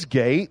these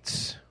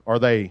gates, are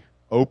they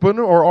open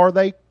or are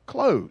they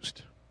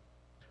closed?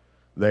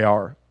 They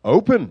are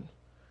open.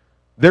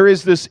 There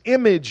is this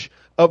image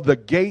of the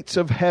gates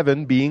of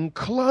heaven being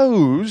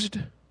closed,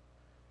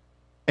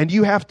 and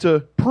you have to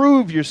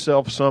prove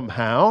yourself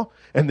somehow,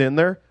 and then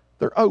they're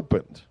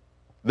opened.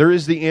 There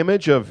is the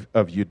image of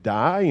you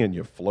die and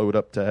you float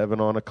up to heaven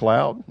on a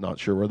cloud. Not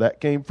sure where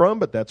that came from,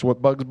 but that's what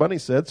Bugs Bunny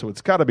said, so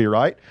it's got to be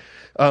right.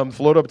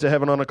 Float up to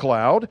heaven on a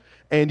cloud,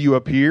 and you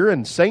appear,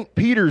 and St.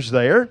 Peter's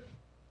there,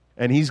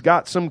 And he's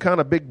got some kind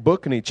of big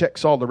book, and he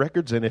checks all the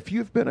records. And if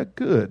you've been a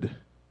good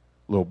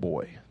little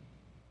boy,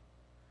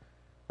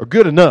 or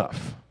good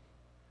enough,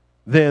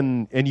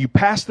 then, and you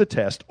pass the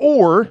test,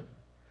 or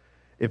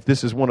if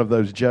this is one of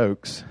those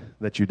jokes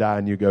that you die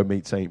and you go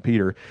meet St.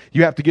 Peter,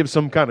 you have to give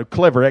some kind of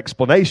clever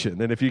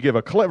explanation. And if you give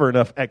a clever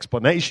enough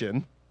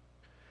explanation,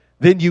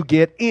 then you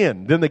get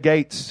in. Then the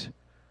gates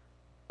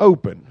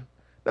open.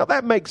 Now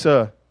that makes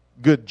a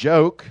good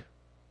joke,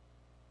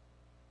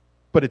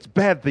 but it's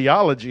bad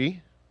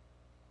theology.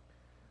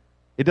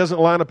 It doesn't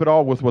line up at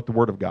all with what the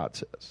Word of God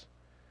says.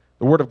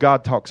 The Word of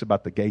God talks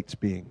about the gates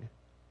being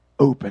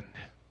opened.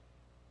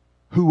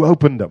 Who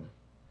opened them?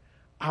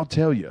 I'll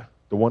tell you,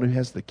 the one who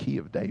has the key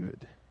of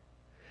David.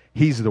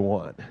 He's the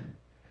one.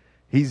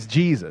 He's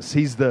Jesus.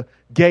 He's the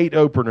gate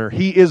opener.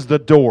 He is the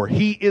door.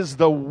 He is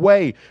the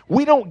way.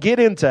 We don't get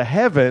into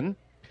heaven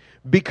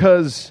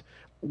because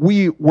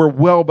we were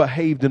well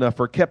behaved enough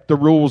or kept the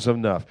rules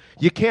enough.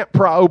 You can't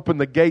pry open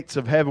the gates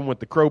of heaven with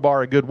the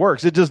crowbar of good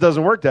works. It just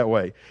doesn't work that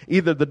way.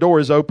 Either the door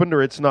is opened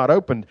or it's not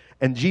opened.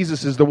 And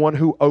Jesus is the one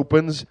who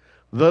opens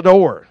the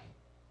door.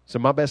 So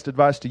my best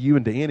advice to you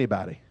and to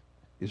anybody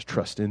is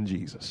trust in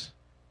Jesus.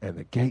 And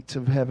the gates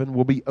of heaven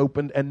will be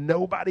opened and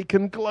nobody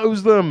can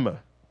close them.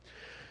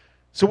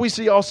 So we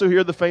see also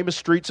here the famous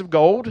streets of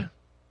gold.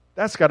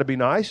 That's got to be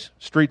nice.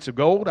 Streets of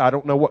gold. I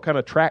don't know what kind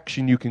of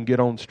traction you can get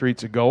on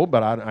streets of gold,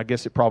 but I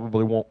guess it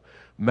probably won't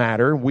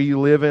matter. We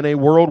live in a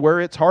world where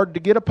it's hard to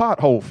get a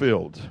pothole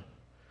filled.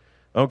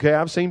 Okay,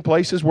 I've seen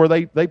places where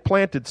they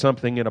planted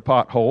something in a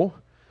pothole.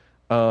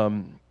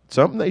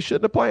 Something they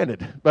shouldn't have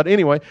planted. But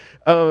anyway,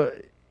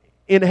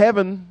 in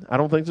heaven, I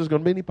don't think there's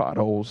going to be any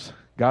potholes.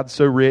 God's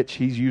so rich,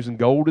 He's using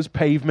gold as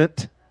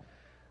pavement.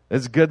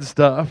 That's good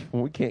stuff.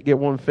 We can't get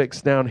one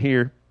fixed down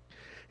here.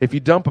 If you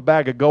dump a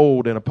bag of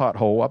gold in a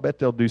pothole, I bet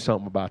they'll do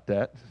something about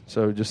that.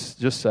 So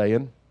just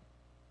saying.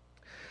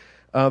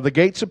 The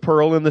gates of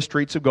pearl and the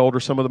streets of gold are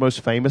some of the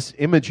most famous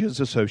images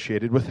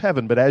associated with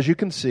heaven. But as you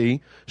can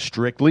see,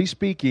 strictly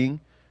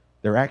speaking,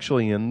 they're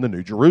actually in the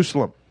New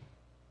Jerusalem,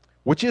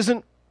 which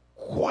isn't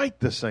quite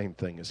the same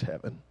thing as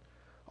heaven,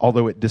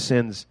 although it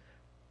descends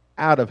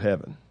out of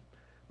heaven.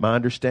 My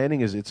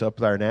understanding is it's up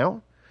there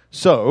now.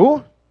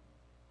 So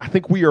I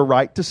think we are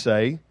right to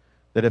say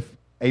that if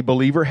a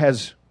believer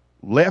has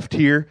left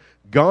here,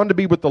 gone to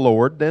be with the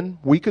Lord, then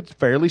we could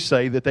fairly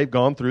say that they've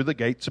gone through the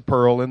gates of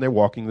pearl and they're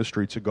walking the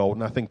streets of gold.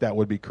 And I think that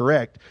would be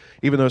correct,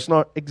 even though it's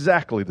not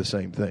exactly the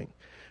same thing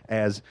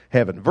as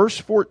heaven. Verse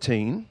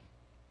 14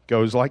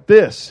 goes like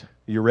this.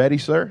 You ready,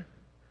 sir?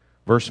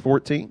 Verse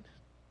 14.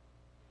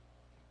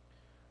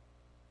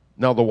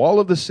 Now the wall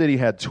of the city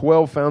had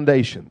 12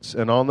 foundations,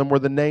 and on them were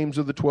the names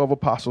of the 12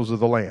 apostles of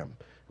the Lamb.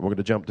 And we're going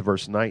to jump to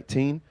verse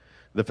 19.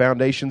 The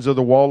foundations of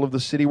the wall of the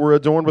city were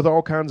adorned with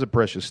all kinds of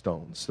precious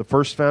stones. The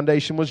first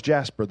foundation was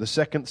jasper, the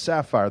second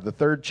sapphire, the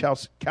third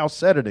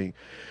chalcedony,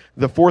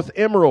 the fourth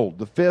emerald,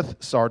 the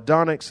fifth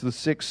sardonyx, the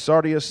sixth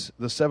sardius,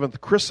 the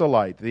seventh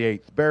chrysolite, the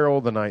eighth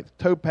beryl, the ninth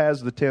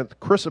topaz, the 10th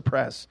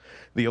chrysoprase,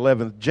 the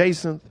 11th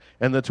jacinth,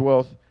 and the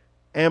 12th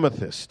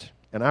amethyst.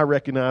 And I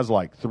recognize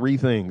like 3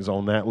 things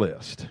on that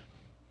list.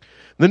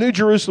 The New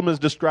Jerusalem is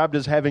described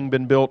as having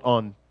been built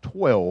on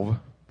 12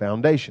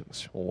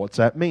 foundations. Well, what's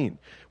that mean?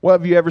 Well,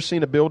 have you ever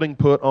seen a building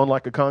put on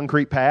like a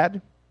concrete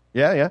pad?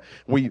 Yeah.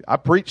 I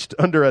preached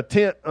under a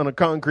tent on a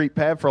concrete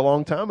pad for a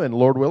long time, and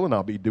Lord willing,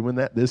 I'll be doing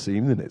that this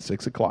evening at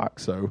 6 o'clock.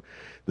 So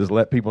just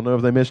let people know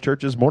if they miss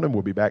church this morning,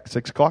 we'll be back at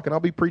 6 o'clock, and I'll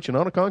be preaching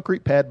on a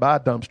concrete pad by a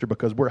dumpster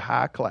because we're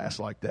high class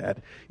like that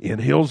in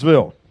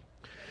Hillsville.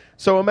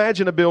 So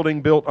imagine a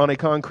building built on a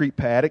concrete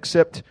pad,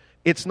 except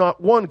it's not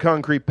one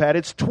concrete pad,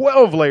 it's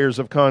 12 layers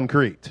of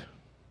concrete.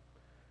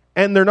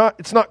 And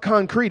it's not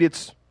concrete,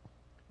 it's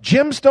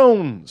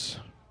gemstones.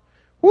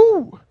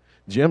 Woo!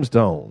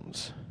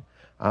 Gemstones.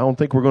 I don't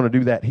think we're going to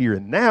do that here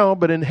and now,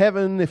 but in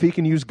heaven, if He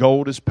can use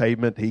gold as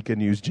pavement, He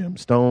can use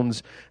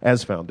gemstones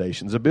as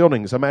foundations of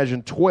buildings.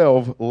 Imagine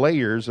 12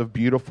 layers of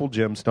beautiful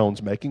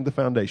gemstones making the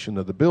foundation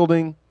of the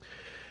building.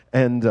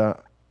 And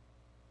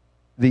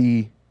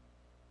the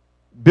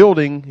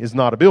building is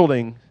not a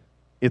building,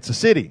 it's a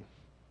city.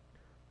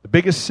 The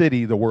biggest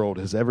city the world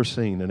has ever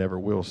seen and ever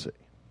will see.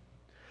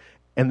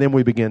 And then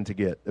we begin to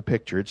get a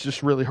picture. It's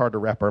just really hard to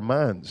wrap our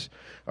minds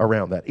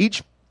around that.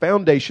 Each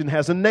foundation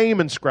has a name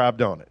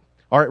inscribed on it.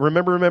 All right,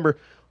 remember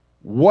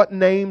what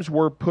names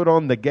were put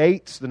on the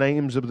gates, the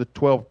names of the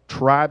 12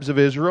 tribes of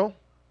Israel,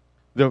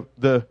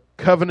 the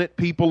covenant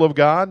people of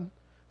God,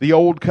 the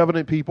old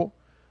covenant people.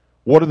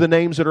 What are the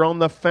names that are on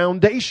the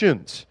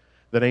foundations?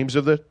 The names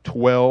of the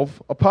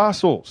 12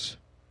 apostles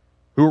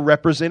who are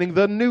representing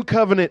the new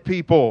covenant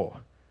people,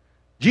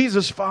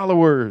 Jesus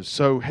followers.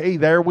 So, hey,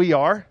 there we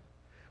are.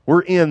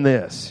 We're in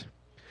this.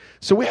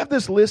 So we have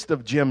this list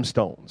of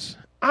gemstones.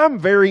 I'm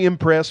very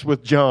impressed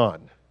with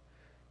John.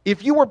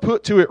 If you were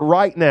put to it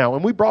right now,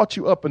 and we brought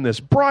you up in this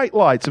bright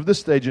lights of this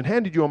stage and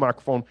handed you a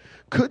microphone,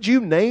 could you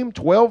name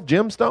 12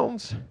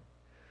 gemstones?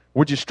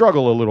 would you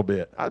struggle a little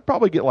bit? I'd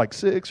probably get like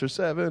 6 or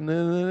 7, and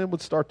then it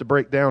would start to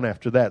break down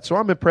after that. So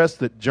I'm impressed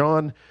that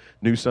John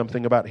knew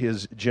something about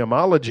his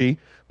gemology.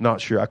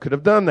 Not sure I could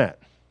have done that.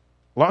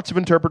 Lots of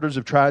interpreters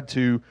have tried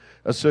to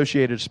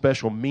associate a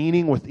special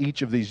meaning with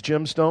each of these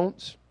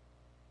gemstones.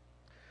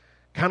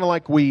 Kind of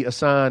like we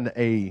assign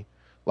a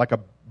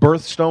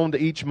birthstone to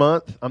each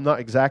month. I'm not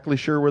exactly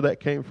sure where that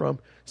came from.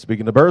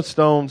 Speaking of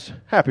birthstones,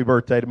 happy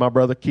birthday to my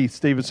brother Keith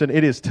Stevenson.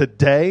 It is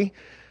today.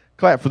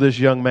 Clap for this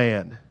young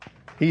man.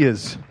 He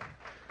is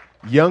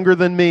younger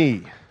than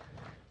me.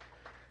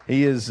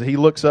 He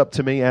looks up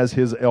to me as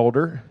his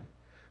elder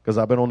because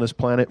I've been on this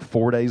planet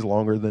 4 days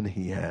longer than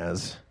he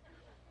has.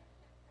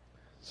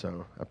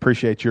 So I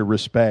appreciate your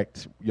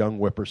respect, young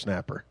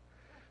whippersnapper.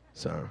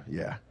 So,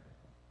 yeah.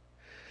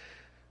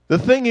 The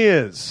thing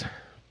is,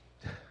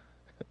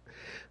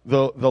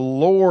 the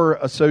lore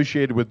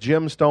associated with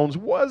gemstones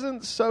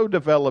wasn't so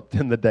developed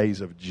in the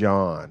days of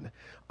John.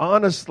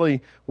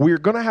 Honestly, we're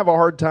going to have a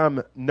hard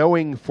time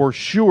knowing for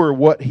sure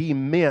what he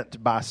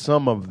meant by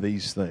some of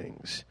these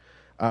things.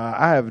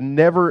 I have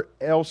no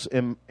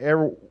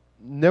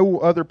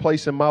other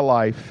place in my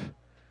life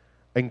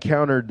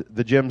encountered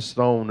the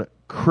gemstone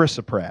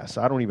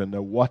chrysoprase. I don't even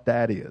know what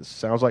that is.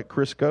 Sounds like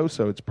Crisco,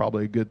 so it's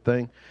probably a good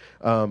thing.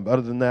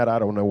 Other than that, I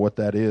don't know what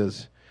that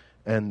is.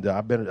 And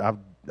I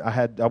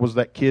was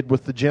that kid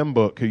with the gem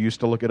book who used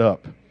to look it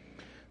up.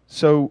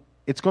 So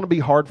it's going to be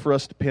hard for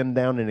us to pin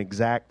down an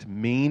exact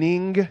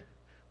meaning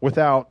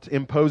without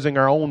imposing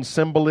our own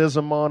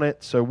symbolism on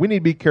it. So we need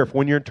to be careful.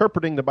 When you're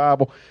interpreting the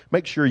Bible,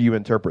 make sure you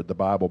interpret the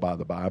Bible by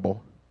the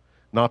Bible,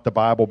 not the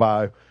Bible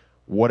by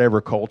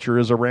whatever culture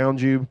is around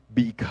you,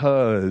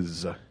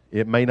 because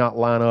it may not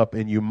line up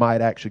and you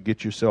might actually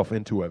get yourself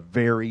into a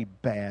very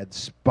bad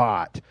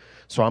spot.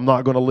 So I'm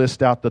not going to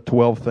list out the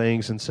 12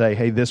 things and say,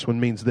 hey, this one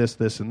means this,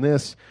 this, and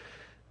this,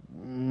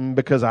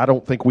 because I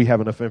don't think we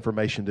have enough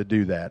information to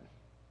do that.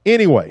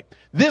 Anyway,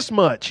 this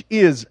much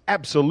is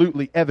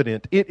absolutely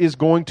evident. It is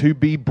going to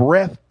be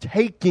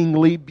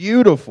breathtakingly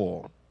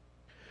beautiful.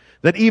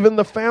 That even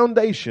the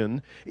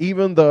foundation,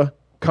 even the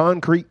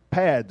concrete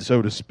pad,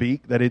 so to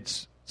speak, that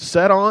it's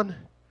set on,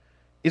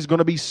 is going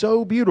to be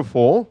so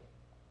beautiful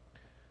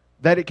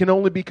that it can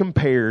only be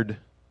compared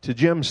to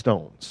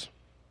gemstones.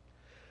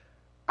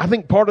 I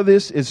think part of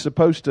this is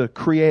supposed to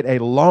create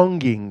a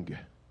longing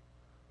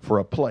for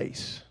a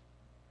place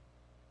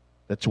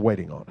that's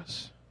waiting on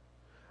us.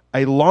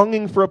 A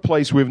longing for a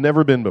place we've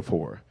never been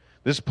before.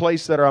 This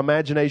place that our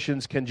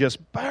imaginations can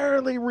just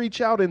barely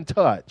reach out and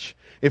touch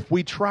if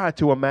we try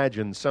to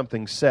imagine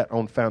something set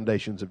on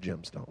foundations of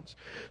gemstones.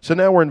 So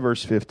now we're in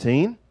verse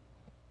 15.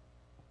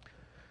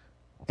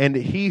 And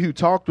he who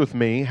talked with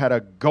me had a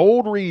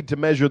gold reed to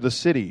measure the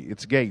city,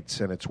 its gates,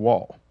 and its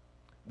wall.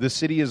 The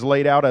city is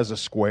laid out as a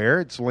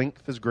square, its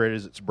length as great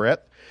as its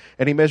breadth.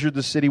 And he measured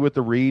the city with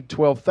the reed,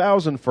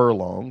 12,000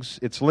 furlongs.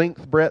 Its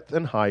length, breadth,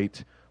 and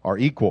height are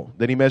equal.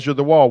 Then he measured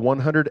the wall,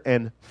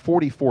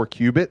 144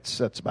 cubits.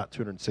 That's about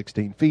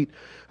 216 feet,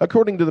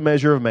 according to the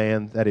measure of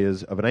man, that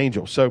is, of an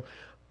angel. So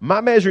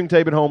my measuring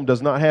tape at home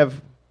does not have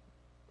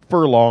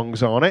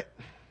furlongs on it,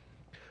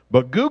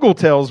 but Google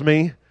tells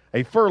me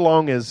a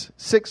furlong is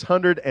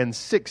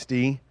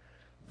 660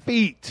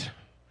 feet.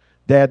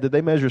 Dad, did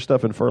they measure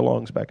stuff in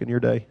furlongs back in your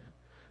day?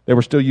 They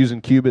were still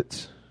using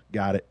cubits?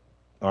 Got it.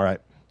 All right.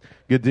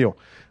 Good deal.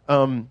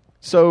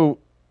 So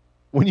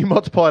when you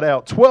multiply it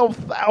out,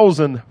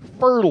 12,000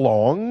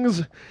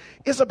 furlongs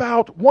is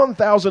about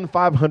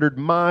 1,500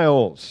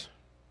 miles.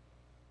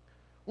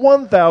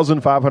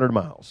 1,500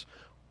 miles.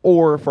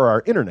 Or for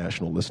our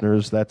international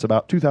listeners, that's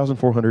about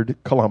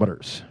 2,400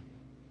 kilometers.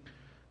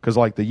 Because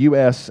like the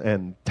U.S.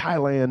 and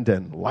Thailand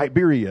and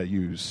Liberia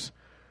use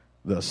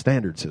the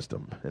standard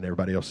system, and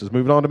everybody else is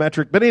moving on to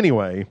metric. But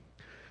anyway,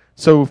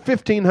 so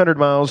 1,500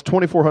 miles,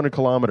 2,400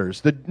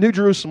 kilometers. The New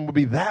Jerusalem would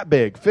be that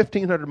big,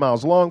 1,500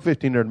 miles long,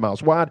 1,500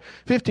 miles wide.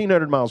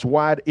 1,500 miles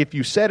wide, if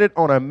you set it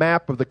on a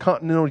map of the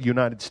continental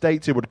United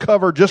States, it would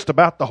cover just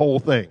about the whole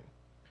thing.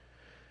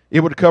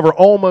 It would cover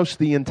almost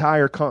the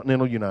entire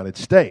continental United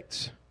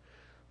States.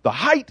 The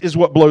height is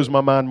what blows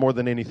my mind more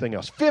than anything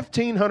else.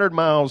 1,500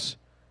 miles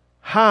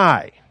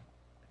high.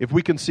 If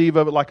we conceive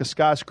of it like a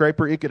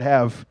skyscraper, it could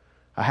have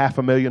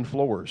 500,000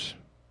 floors,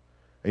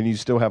 and you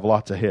still have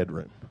lots of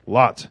headroom.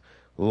 Lots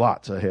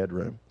of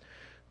headroom.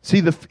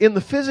 See, in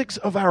the physics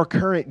of our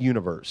current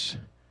universe,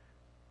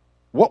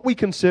 what we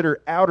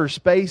consider outer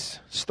space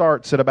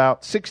starts at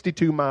about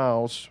 62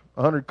 miles,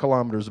 100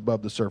 kilometers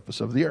above the surface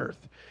of the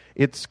earth.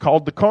 It's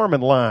called the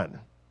Kármán line.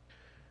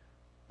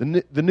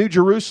 The New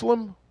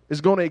Jerusalem is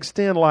going to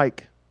extend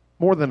like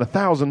more than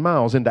 1,000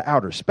 miles into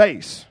outer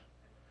space.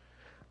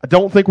 I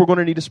don't think we're going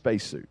to need a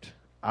spacesuit.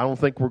 I don't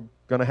think we're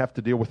going to have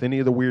to deal with any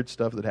of the weird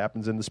stuff that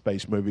happens in the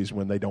space movies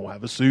when they don't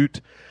have a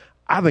suit.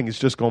 I think it's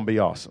just going to be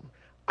awesome.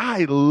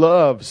 I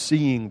love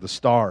seeing the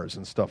stars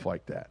and stuff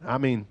like that. I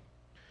mean,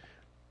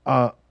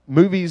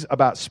 movies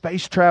about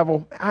space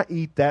travel, I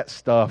eat that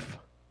stuff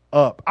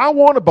up. I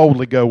want to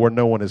boldly go where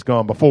no one has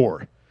gone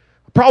before.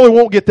 I probably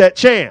won't get that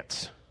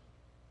chance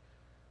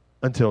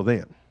until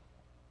then.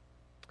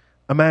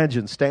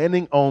 Imagine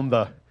standing on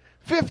the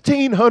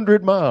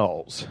 1,500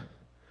 miles,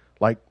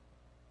 like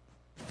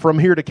from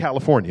here to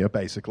California,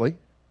 basically,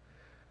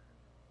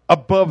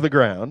 above the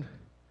ground.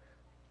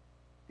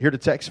 Here to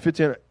Texas,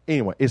 1,500.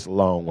 Anyway, it's a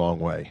long, long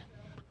way.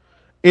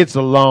 It's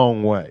a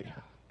long way.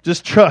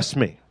 Just trust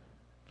me.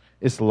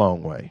 It's a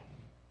long way.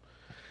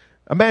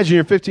 Imagine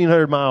you're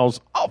 1,500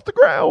 miles off the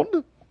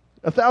ground,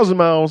 1,000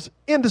 miles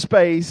into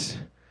space,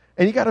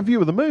 and you got a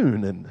view of the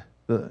moon and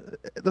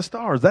the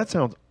stars. That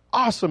sounds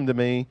awesome to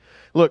me.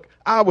 Look,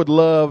 I would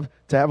love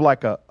to have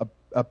like a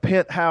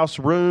penthouse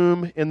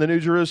room in the New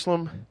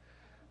Jerusalem,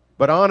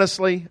 but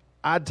honestly,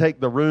 I'd take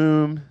the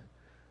room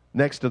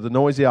next to the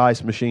noisy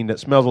ice machine that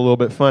smells a little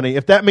bit funny.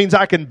 If that means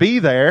I can be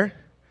there,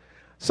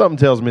 something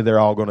tells me they're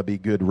all going to be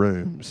good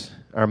rooms.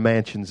 Our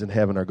mansions in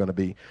heaven are going to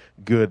be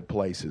good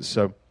places.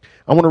 So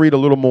I want to read a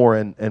little more,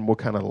 and we'll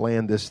kind of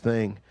land this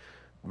thing.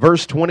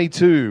 Verse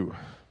 22.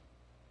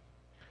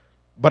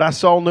 But I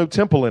saw no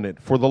temple in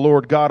it, for the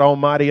Lord God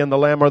Almighty and the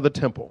Lamb are the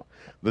temple.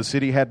 The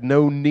city had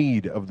no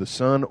need of the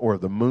sun or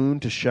the moon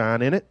to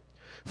shine in it,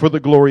 for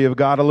the glory of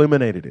God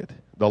illuminated it.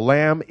 The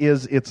Lamb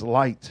is its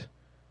light.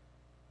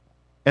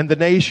 And the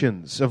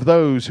nations of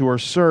those who are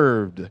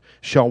served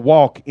shall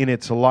walk in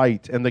its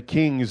light, and the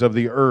kings of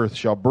the earth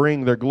shall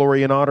bring their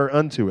glory and honor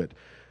unto it.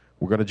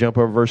 We're going to jump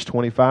over verse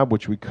 25,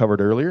 which we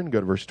covered earlier, and go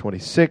to verse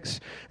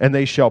 26. And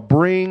they shall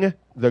bring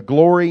the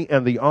glory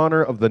and the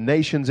honor of the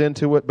nations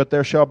into it, but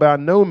there shall by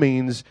no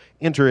means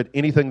enter it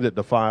anything that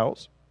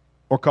defiles,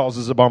 or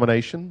causes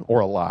abomination,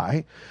 or a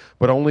lie,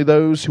 but only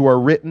those who are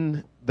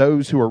written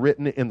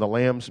in the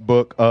Lamb's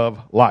book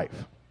of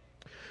life.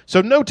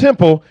 So no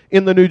temple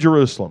in the New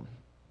Jerusalem.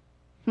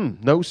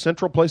 No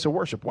central place of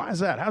worship. Why is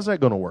that? How's that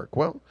going to work?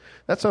 Well,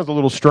 that sounds a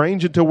little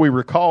strange until we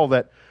recall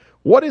that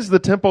what is the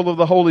temple of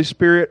the Holy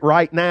Spirit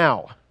right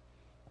now?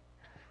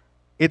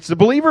 It's the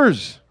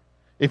believers.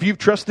 If you've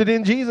trusted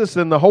in Jesus,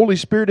 then the Holy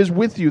Spirit is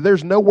with you.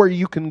 There's nowhere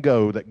you can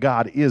go that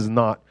God is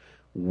not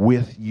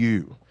with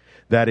you.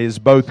 That is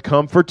both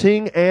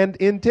comforting and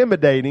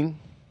intimidating,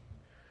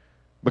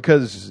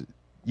 because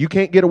you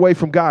can't get away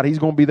from God. He's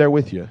going to be there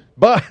with you.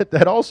 But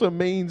that also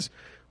means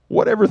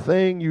whatever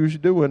thing you're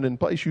doing in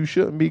place you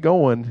shouldn't be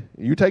going,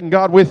 you're taking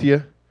God with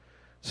you.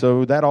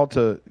 So that ought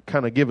to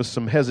kind of give us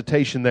some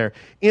hesitation there.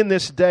 In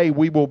this day,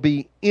 we will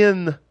be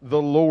in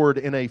the Lord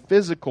in a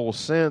physical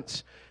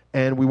sense,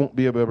 and we won't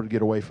be able to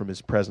get away from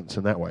His presence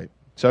in that way.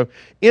 So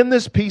in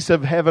this piece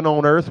of heaven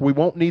on earth, we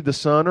won't need the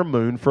sun or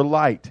moon for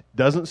light.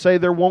 Doesn't say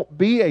there won't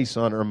be a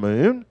sun or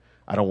moon,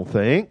 I don't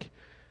think.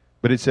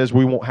 But it says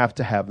we won't have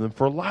to have them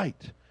for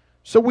light.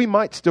 So we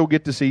might still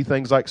get to see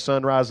things like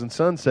sunrise and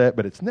sunset,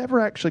 but it's never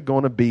actually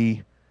going to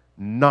be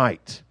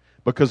night,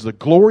 because the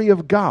glory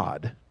of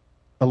God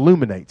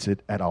illuminates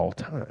it at all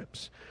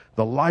times.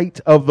 The light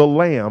of the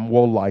Lamb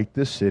will light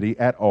this city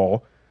at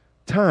all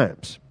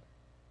times.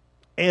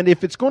 And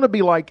if it's going to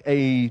be like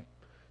a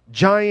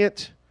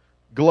giant,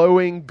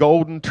 glowing,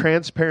 golden,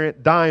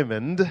 transparent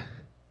diamond,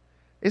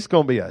 it's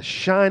going to be a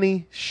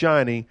shiny,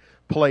 shiny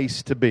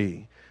place to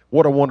be.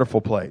 What a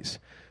wonderful place.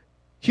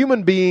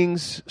 Human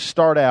beings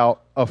start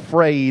out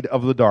afraid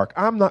of the dark.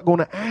 I'm not going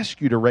to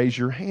ask you to raise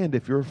your hand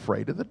if you're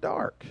afraid of the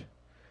dark,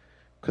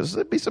 because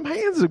there'd be some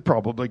hands that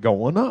probably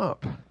going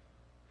up.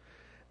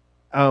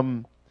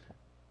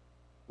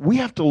 We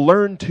have to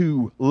learn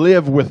to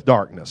live with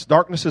darkness.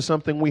 Darkness is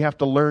something we have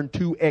to learn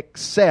to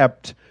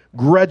accept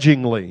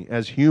grudgingly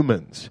as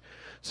humans.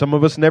 Some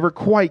of us never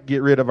quite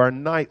get rid of our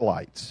night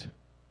lights.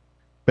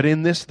 But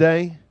in this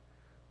day,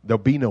 there'll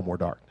be no more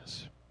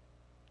darkness.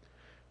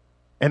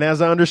 And as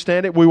I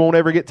understand it, we won't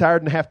ever get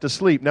tired and have to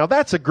sleep. Now,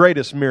 that's the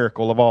greatest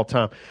miracle of all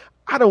time.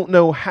 I don't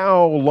know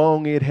how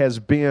long it has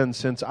been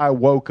since I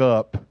woke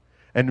up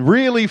and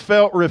really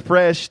felt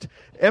refreshed.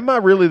 Am I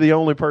really the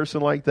only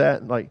person like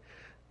that?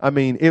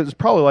 It was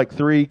probably like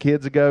 3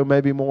 kids ago,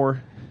 maybe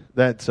more,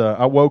 that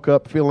I woke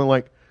up feeling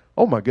like,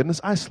 oh my goodness,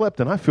 I slept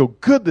and I feel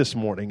good this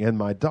morning. And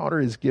my daughter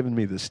is giving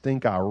me the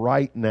stink eye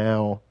right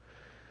now.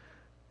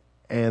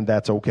 And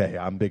that's okay.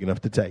 I'm big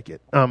enough to take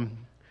it.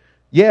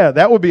 Yeah,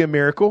 that would be a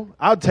miracle.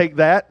 I'd take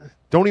that.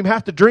 Don't even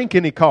have to drink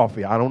any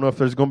coffee. I don't know if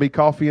there's going to be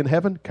coffee in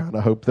heaven. Kind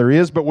of hope there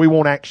is, but we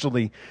won't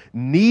actually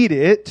need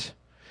it.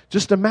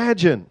 Just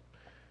imagine.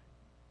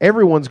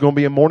 Everyone's going to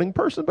be a morning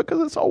person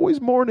because it's always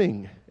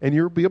morning, and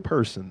you'll be a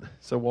person.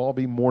 So we'll all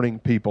be morning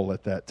people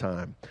at that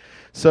time.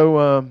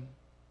 So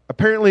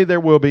apparently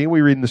there will be,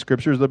 we read in the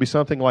scriptures, there'll be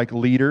something like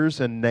leaders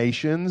and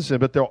nations,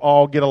 but they'll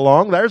all get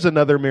along. There's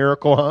another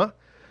miracle, huh?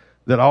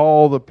 That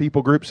all the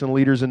people groups and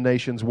leaders and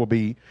nations will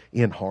be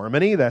in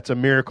harmony. That's a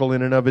miracle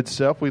in and of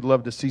itself. We'd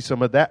love to see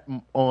some of that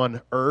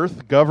on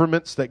earth.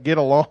 Governments that get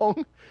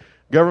along,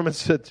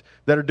 governments that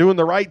are doing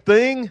the right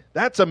thing,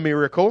 that's a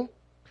miracle.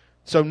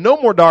 So no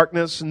more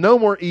darkness, no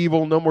more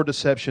evil, no more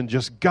deception,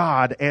 just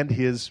God and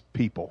His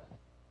people.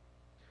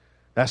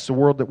 That's the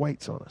world that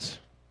waits on us.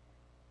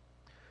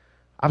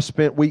 I've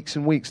spent weeks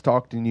and weeks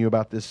talking to you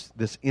about this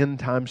end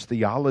times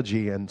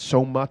theology, and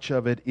so much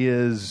of it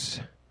is,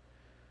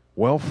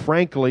 well,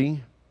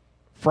 frankly,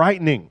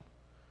 frightening,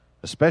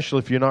 especially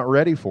if you're not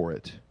ready for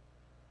it.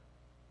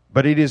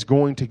 But it is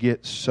going to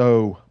get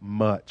so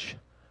much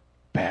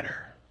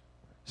better.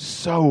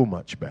 So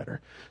much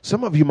better.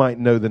 Some of you might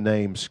know the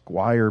name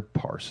Squire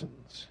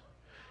Parsons.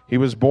 He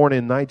was born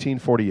in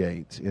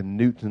 1948 in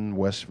Newton,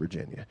 West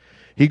Virginia.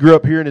 He grew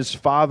up hearing his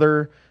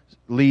father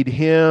lead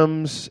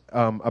hymns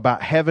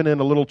about heaven in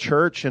a little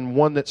church, and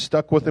one that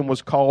stuck with him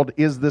was called,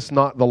 "Is This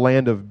Not the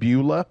Land of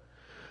Beulah?"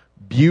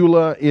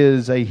 Beulah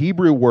is a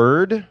Hebrew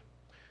word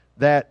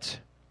that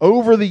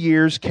over the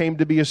years came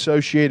to be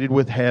associated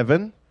with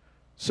heaven.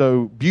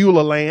 So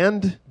Beulah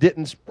land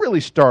didn't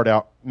really start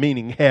out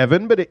meaning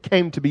heaven, but it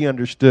came to be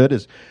understood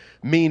as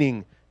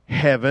meaning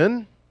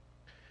heaven.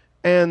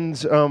 And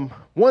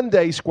one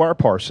day, Squire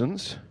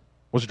Parsons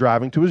was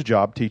driving to his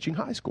job teaching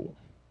high school.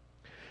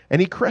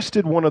 And he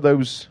crested one of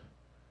those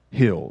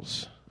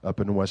hills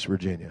up in West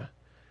Virginia.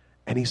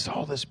 And he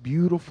saw this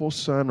beautiful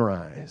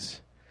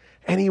sunrise.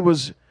 And he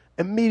was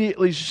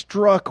immediately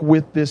struck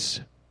with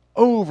this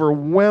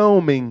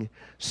overwhelming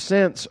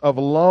sense of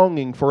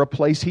longing for a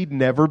place he'd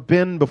never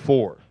been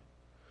before.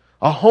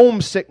 A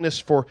homesickness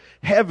for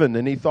heaven.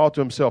 And he thought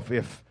to himself,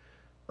 if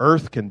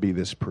earth can be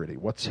this pretty,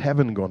 what's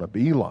heaven going to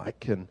be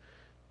like? And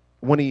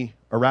when he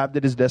arrived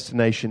at his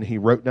destination, he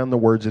wrote down the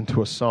words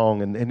into a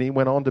song, and he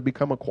went on to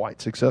become a quite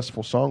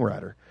successful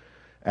songwriter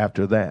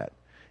after that.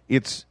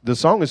 The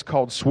song is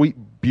called Sweet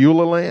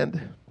Beulah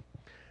Land,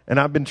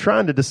 and I've been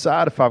trying to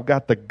decide if I've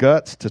got the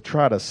guts to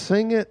try to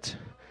sing it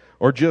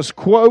or just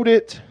quote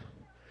it.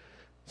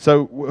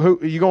 So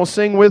you going to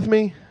sing with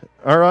me?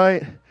 All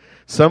right.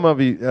 Some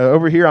of you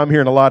over here, I'm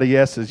hearing a lot of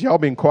yeses. Y'all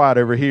being quiet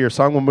over here,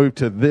 so I'm going to move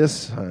to this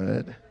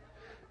side.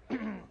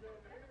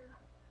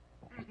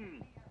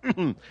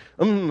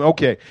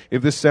 Okay,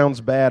 if this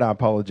sounds bad, I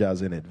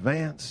apologize in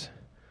advance.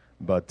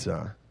 But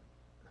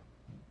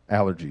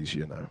allergies,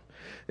 you know.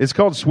 It's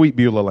called Sweet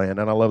Beulah Land,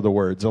 and I love the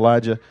words.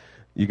 Elijah,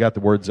 you got the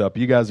words up.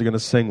 You guys are going to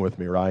sing with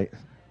me, right?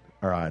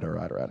 All right.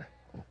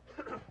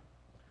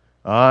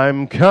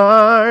 I'm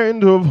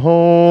kind of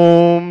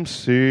homesick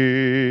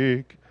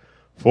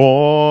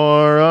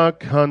for a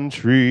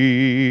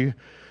country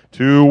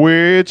to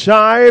which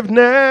I've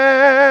never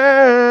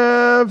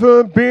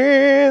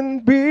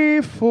been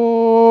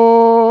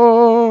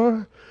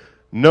before.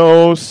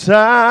 No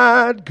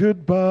sad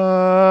goodbyes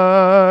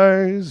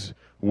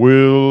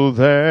will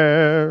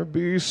there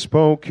be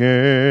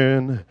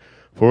spoken,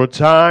 for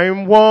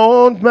time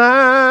won't matter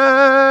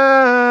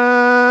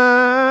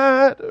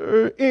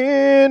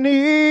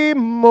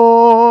anymore.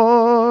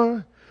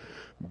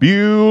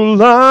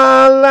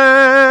 Beulah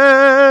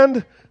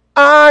land,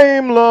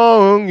 I'm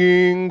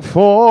longing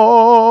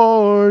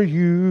for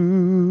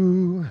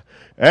you,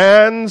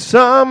 and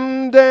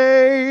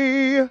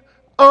someday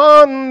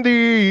on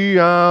thee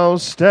I'll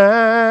stand.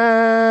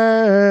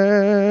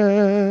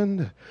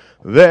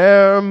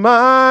 There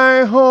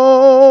my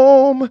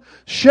home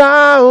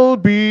shall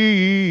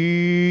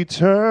be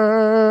eternal.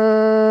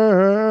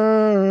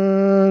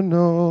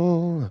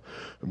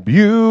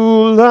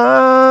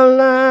 Beulah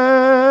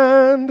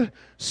land,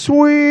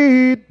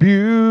 sweet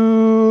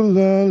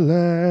Beulah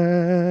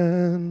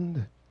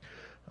land.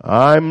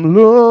 I'm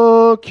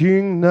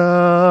looking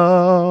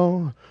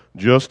now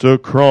just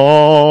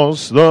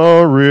across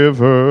the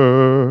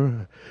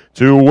river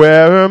to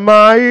where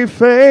my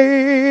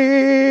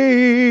faith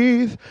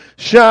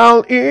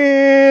shall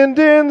end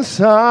in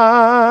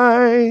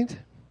sight.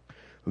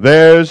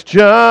 There's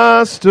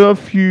just a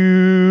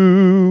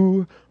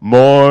few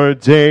more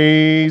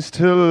days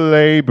to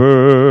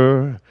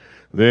labor,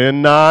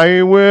 then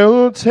I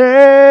will take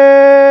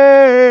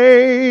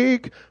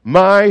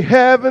my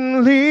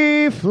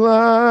heavenly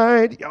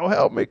flight. Y'all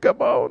help me,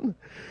 come on.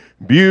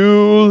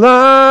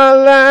 Beulah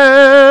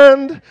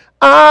land,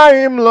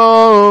 I'm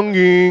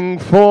longing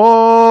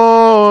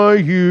for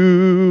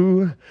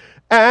you,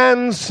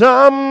 and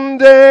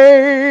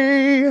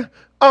someday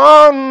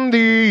on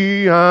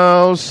thee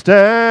I'll stand.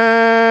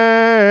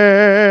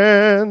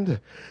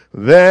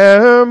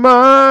 There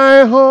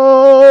my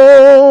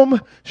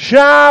home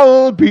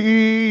shall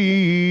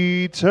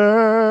be eternal.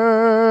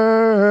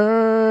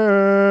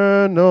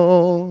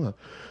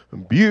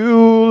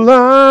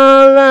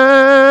 Beulah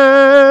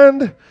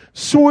land,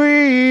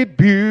 sweet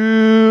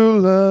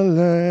Beulah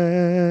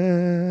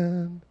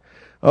land.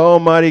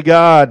 Almighty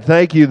God,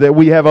 thank you that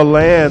we have a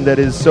land that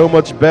is so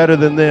much better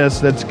than this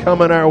that's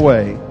coming our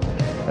way.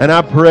 And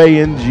I pray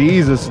in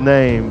Jesus'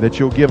 name that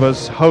you'll give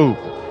us hope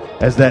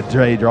as that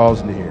day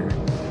draws near.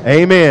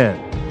 Amen.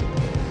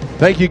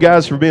 Thank you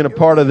guys for being a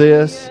part of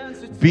this.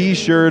 Be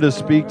sure to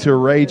speak to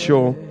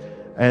Rachel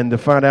and to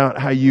find out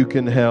how you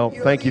can help.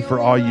 Thank you for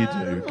all you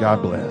do.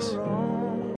 God bless.